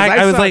because was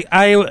saw- like,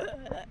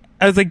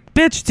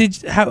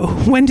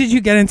 bitch, when did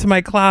you get into my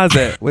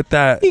closet with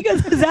that? He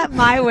goes, is that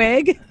my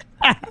wig?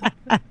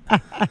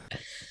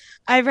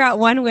 I brought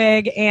one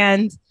wig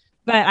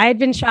but I had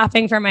been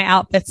shopping for my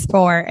outfits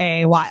for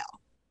a while.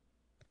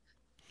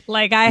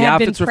 Like I The had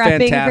been outfits were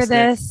prepping fantastic. for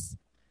this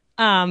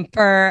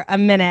for a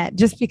minute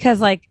just because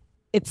like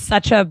it's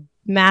such a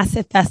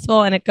massive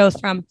festival and it goes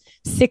from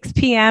 6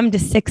 p.m. to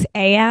 6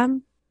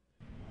 a.m.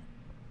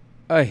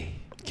 Ay.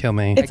 Kill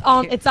me.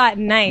 It's at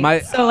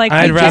night. So like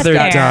I'd we get rather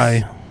there-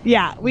 die.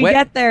 Yeah, we What-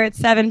 get there at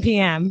 7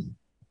 p.m.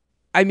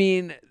 I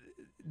mean,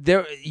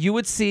 you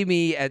would see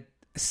me at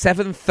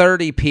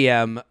 7:30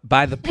 p.m.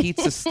 by the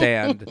pizza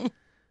stand,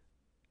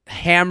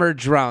 hammered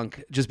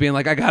drunk, just being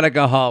like, I gotta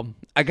go home.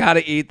 I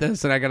gotta eat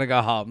this and I gotta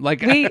go home.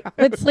 Like We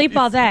would sleep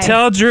all day.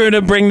 Tell Drew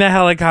to bring the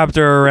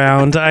helicopter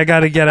around. I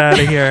got to get out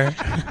of here.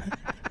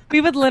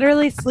 We would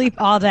literally sleep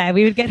all day.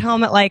 We would get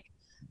home at like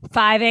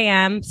 5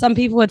 a.m. Some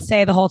people would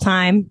stay the whole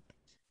time.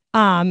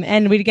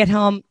 And we'd get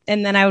home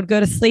and then I would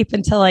go to sleep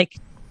until like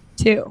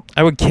 2.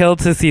 I would kill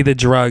to see the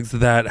drugs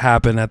that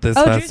happen at this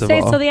Drew festival.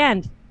 stays till the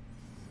end.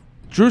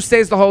 Drew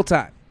stays the whole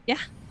time. Yeah.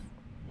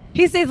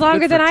 He stays longer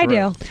Good for than I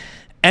Drew. do.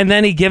 And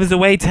then he gives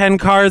away 10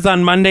 cars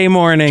on Monday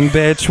morning,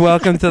 bitch.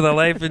 Welcome to the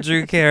life of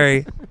Drew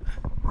Carey.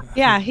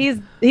 Yeah, he's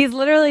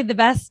literally the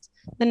best,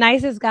 the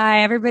nicest guy.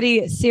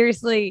 Everybody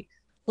seriously,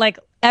 like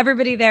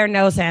everybody there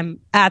knows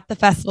him at the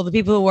festival. The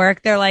people who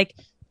work, they're like,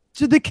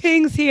 the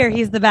king's here.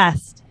 He's the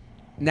best.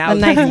 Now,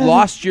 The you night-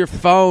 lost your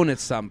phone at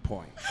some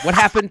point. What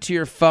happened to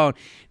your phone?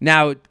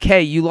 Now,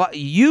 Kay, you I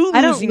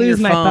don't losing lose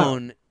your my phone.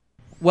 phone.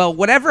 Well,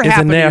 whatever It's a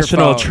happened to your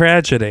national phone,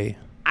 tragedy.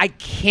 I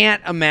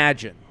can't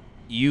imagine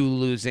you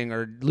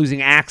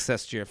losing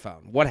access to your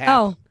phone. What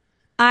happened?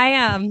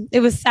 Oh, it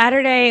was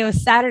Saturday. It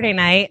was Saturday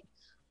night.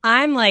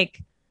 I'm like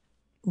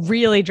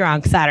really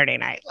drunk Saturday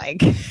night.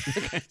 Like,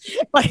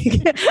 like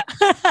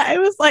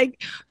it was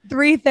like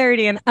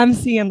 3:30 and I'm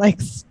seeing like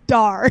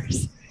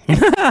stars.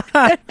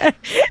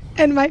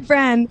 And my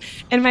friend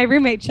and my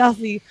roommate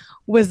Chelsea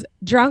was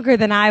drunker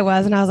than I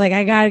was, and I was like,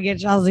 I gotta get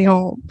Chelsea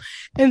home.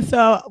 And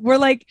so we're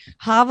like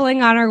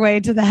hobbling on our way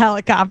to the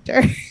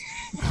helicopter.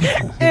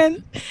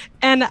 and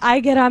I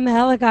get on the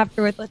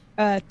helicopter with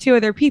like 2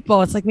 other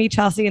people. It's like me,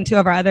 Chelsea, and 2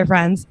 of our other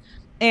friends.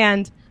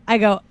 And I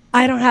go,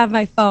 I don't have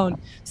my phone.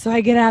 So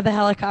I get out of the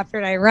helicopter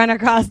and I run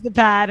across the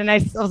pad. And I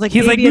was like,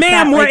 He's like, maybe it's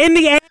ma'am, at, we're like- in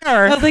the air.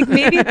 I was like,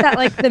 maybe it's at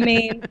like the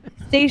main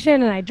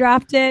station. And I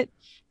dropped it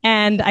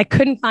and I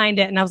couldn't find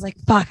it. And I was like,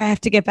 fuck, I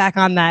have to get back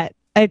on that.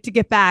 I have to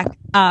get back. So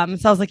I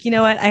was like, you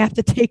know what? I have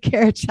to take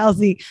care of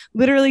Chelsea.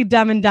 Literally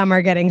Dumb and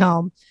Dumber getting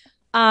home.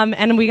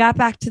 And we got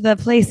back to the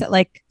place at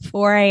like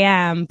 4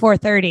 a.m.,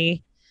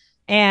 4:30.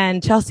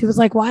 And Chelsea was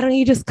like, why don't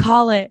you just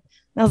call it?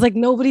 And I was like,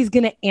 nobody's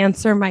going to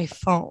answer my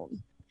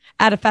phone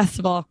at a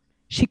festival.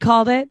 She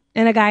called it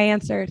and a guy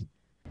answered.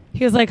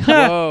 He was like,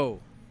 Whoa.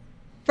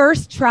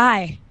 first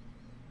try.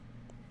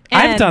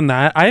 I've And- done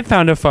that. I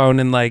found a phone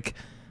and like,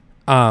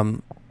 was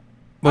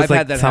I've like,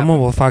 had that someone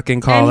happen. will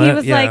fucking call and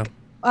it.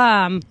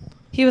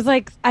 he was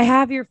like, I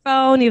have your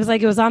phone. He was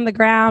like, it was on the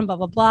ground, blah,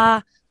 blah,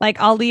 blah. Like,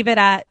 I'll leave it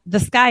at the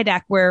sky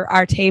deck where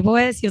our table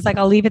is. He was like,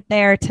 I'll leave it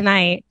there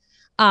tonight.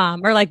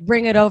 Or like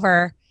bring it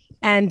over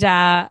and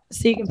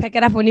so you can pick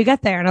it up when you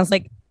get there. And I was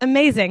like,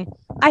 amazing.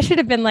 I should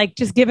have been like,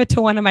 just give it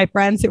to one of my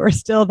friends who are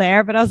still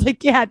there. But I was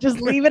like, yeah, just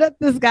leave it at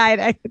the sky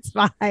deck. It's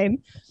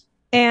fine.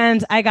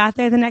 And I got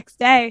there the next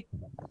day.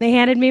 They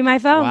handed me my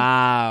phone.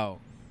 Wow.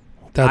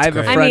 That's I have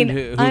a great. I friend mean,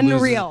 who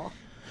unreal.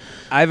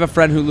 I have a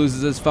friend who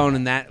loses his phone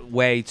in that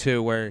way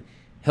too, where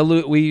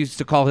we used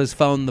to call his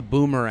phone the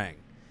boomerang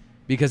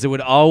because it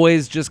would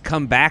always just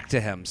come back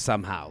to him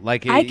somehow.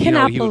 Like I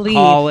cannot he would believe-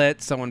 call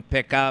it, someone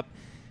pick up.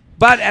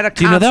 But at a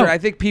you know concert, that- I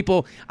think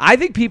people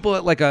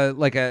at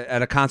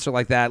at a concert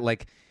like that,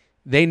 like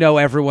they know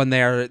everyone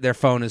there. Their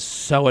phone is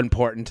so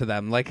important to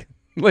them. Like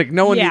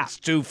no one Yeah. needs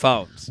 2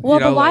 phones. Well, you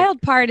know, the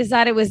wild part is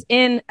that it was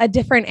in a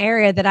different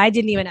area that I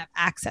didn't even have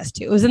access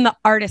to. It was in the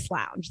artist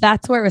lounge.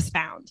 That's where it was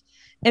found.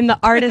 In the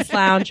artist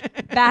lounge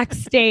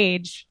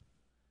backstage,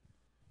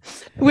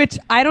 which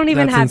I don't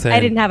even That's have. insane. I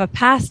didn't have a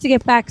pass to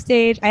get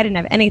backstage. I didn't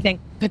have anything,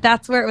 but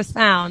that's where it was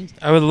found.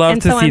 I would love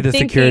And to so see I'm the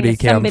thinking security if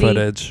cam somebody-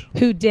 footage.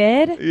 Who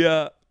did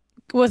yeah.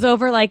 was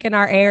over like in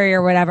our area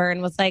or whatever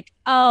and was like,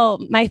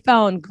 oh, my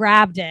phone,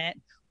 grabbed it.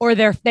 Or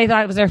they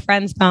thought it was their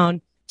friend's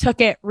phone,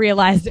 took it,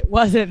 realized it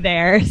wasn't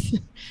theirs,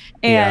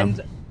 and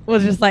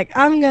was just like,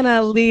 I'm going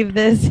to leave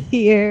this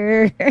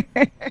here.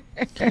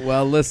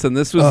 Well, listen,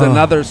 this was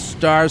another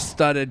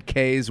star-studded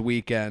K's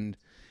weekend,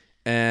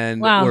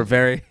 and Wow. we're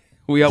very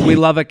we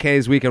love a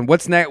K's weekend.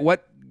 What's next?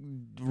 What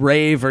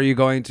rave are you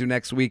going to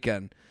next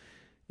weekend?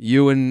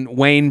 You and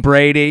Wayne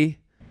Brady.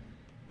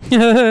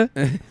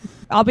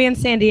 I'll be in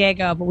San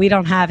Diego, but we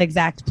don't have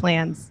exact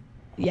plans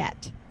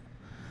yet.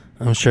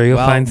 I'm sure you'll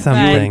find And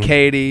something.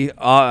 Katie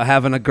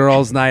having a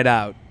girls' night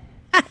out.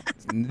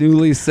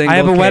 Newly single. I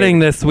have a Katie. wedding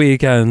this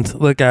weekend.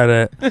 Look at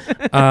it.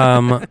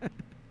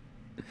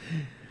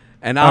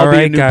 And I'll All be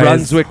right, in New guys.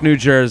 Brunswick, New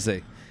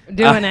Jersey.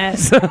 Doing it.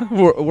 So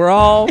we're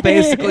all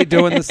basically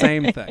doing the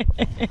same thing.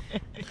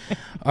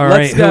 All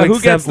Let's right. go.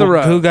 Who gets the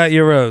rose? Who got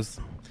your rose?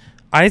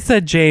 I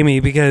said Jamie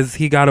because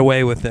he got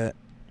away with it.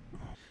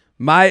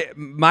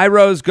 My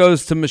rose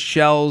goes to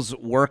Michelle's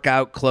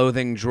workout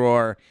clothing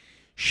drawer.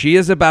 She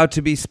is about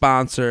to be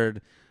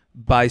sponsored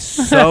by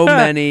so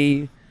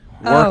many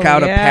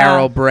workout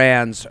apparel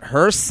brands.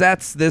 Her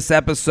sets this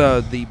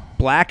episode, the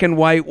black and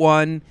white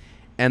one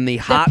and the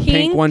hot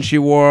pink one she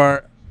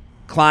wore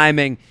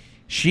climbing.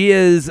 She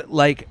is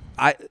like,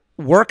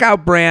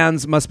 workout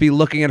brands must be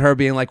looking at her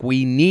being like,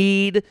 we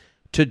need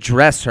to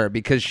dress her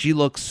because she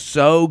looks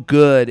so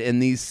good in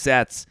these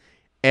sets.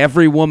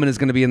 Every woman is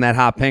going to be in that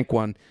hot pink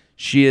one.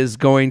 She is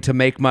going to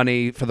make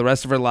money for the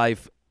rest of her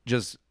life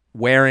just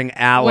wearing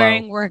aloe.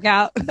 Wearing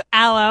workout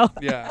aloe.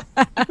 Yeah.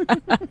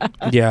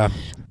 Yeah.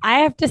 I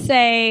have to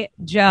say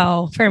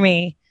Joe for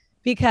me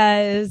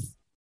because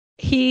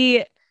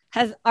he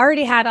has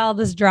already had all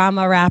this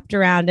drama wrapped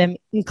around him,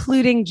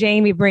 including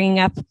Jamie bringing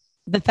up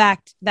the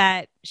fact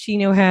that she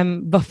knew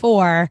him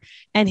before,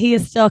 and he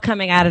is still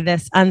coming out of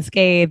this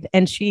unscathed,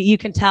 and you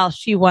can tell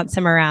she wants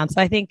him around.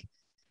 So I think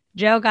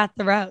Joe got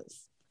the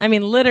rose. I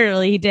mean,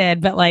 literally he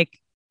did, but like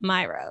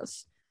my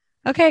rose.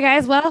 Okay,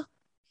 guys. Well,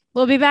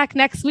 we'll be back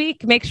next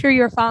week. Make sure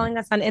you're following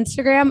us on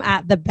Instagram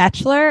at The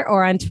Bachelor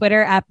or on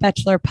Twitter at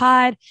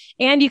BachelorPod.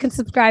 And you can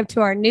subscribe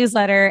to our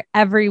newsletter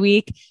every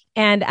week.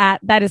 And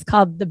that is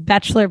called The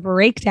Bachelor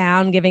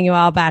Breakdown, giving you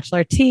all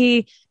Bachelor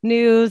tea,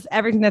 news,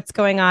 everything that's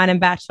going on in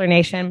Bachelor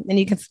Nation. And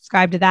you can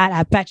subscribe to that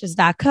at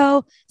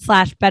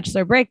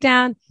betches.co/Bachelor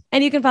Breakdown.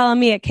 And you can follow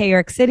me at K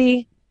York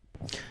City.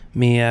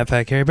 Me at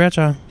Fat Carrie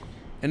Bradshaw.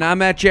 And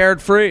I'm at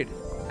Jared Freed.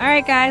 All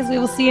right, guys. We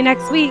will see you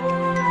next week.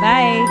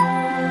 Bye.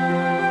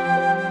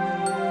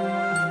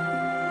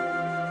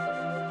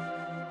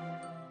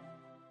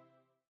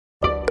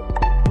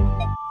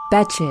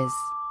 Betches.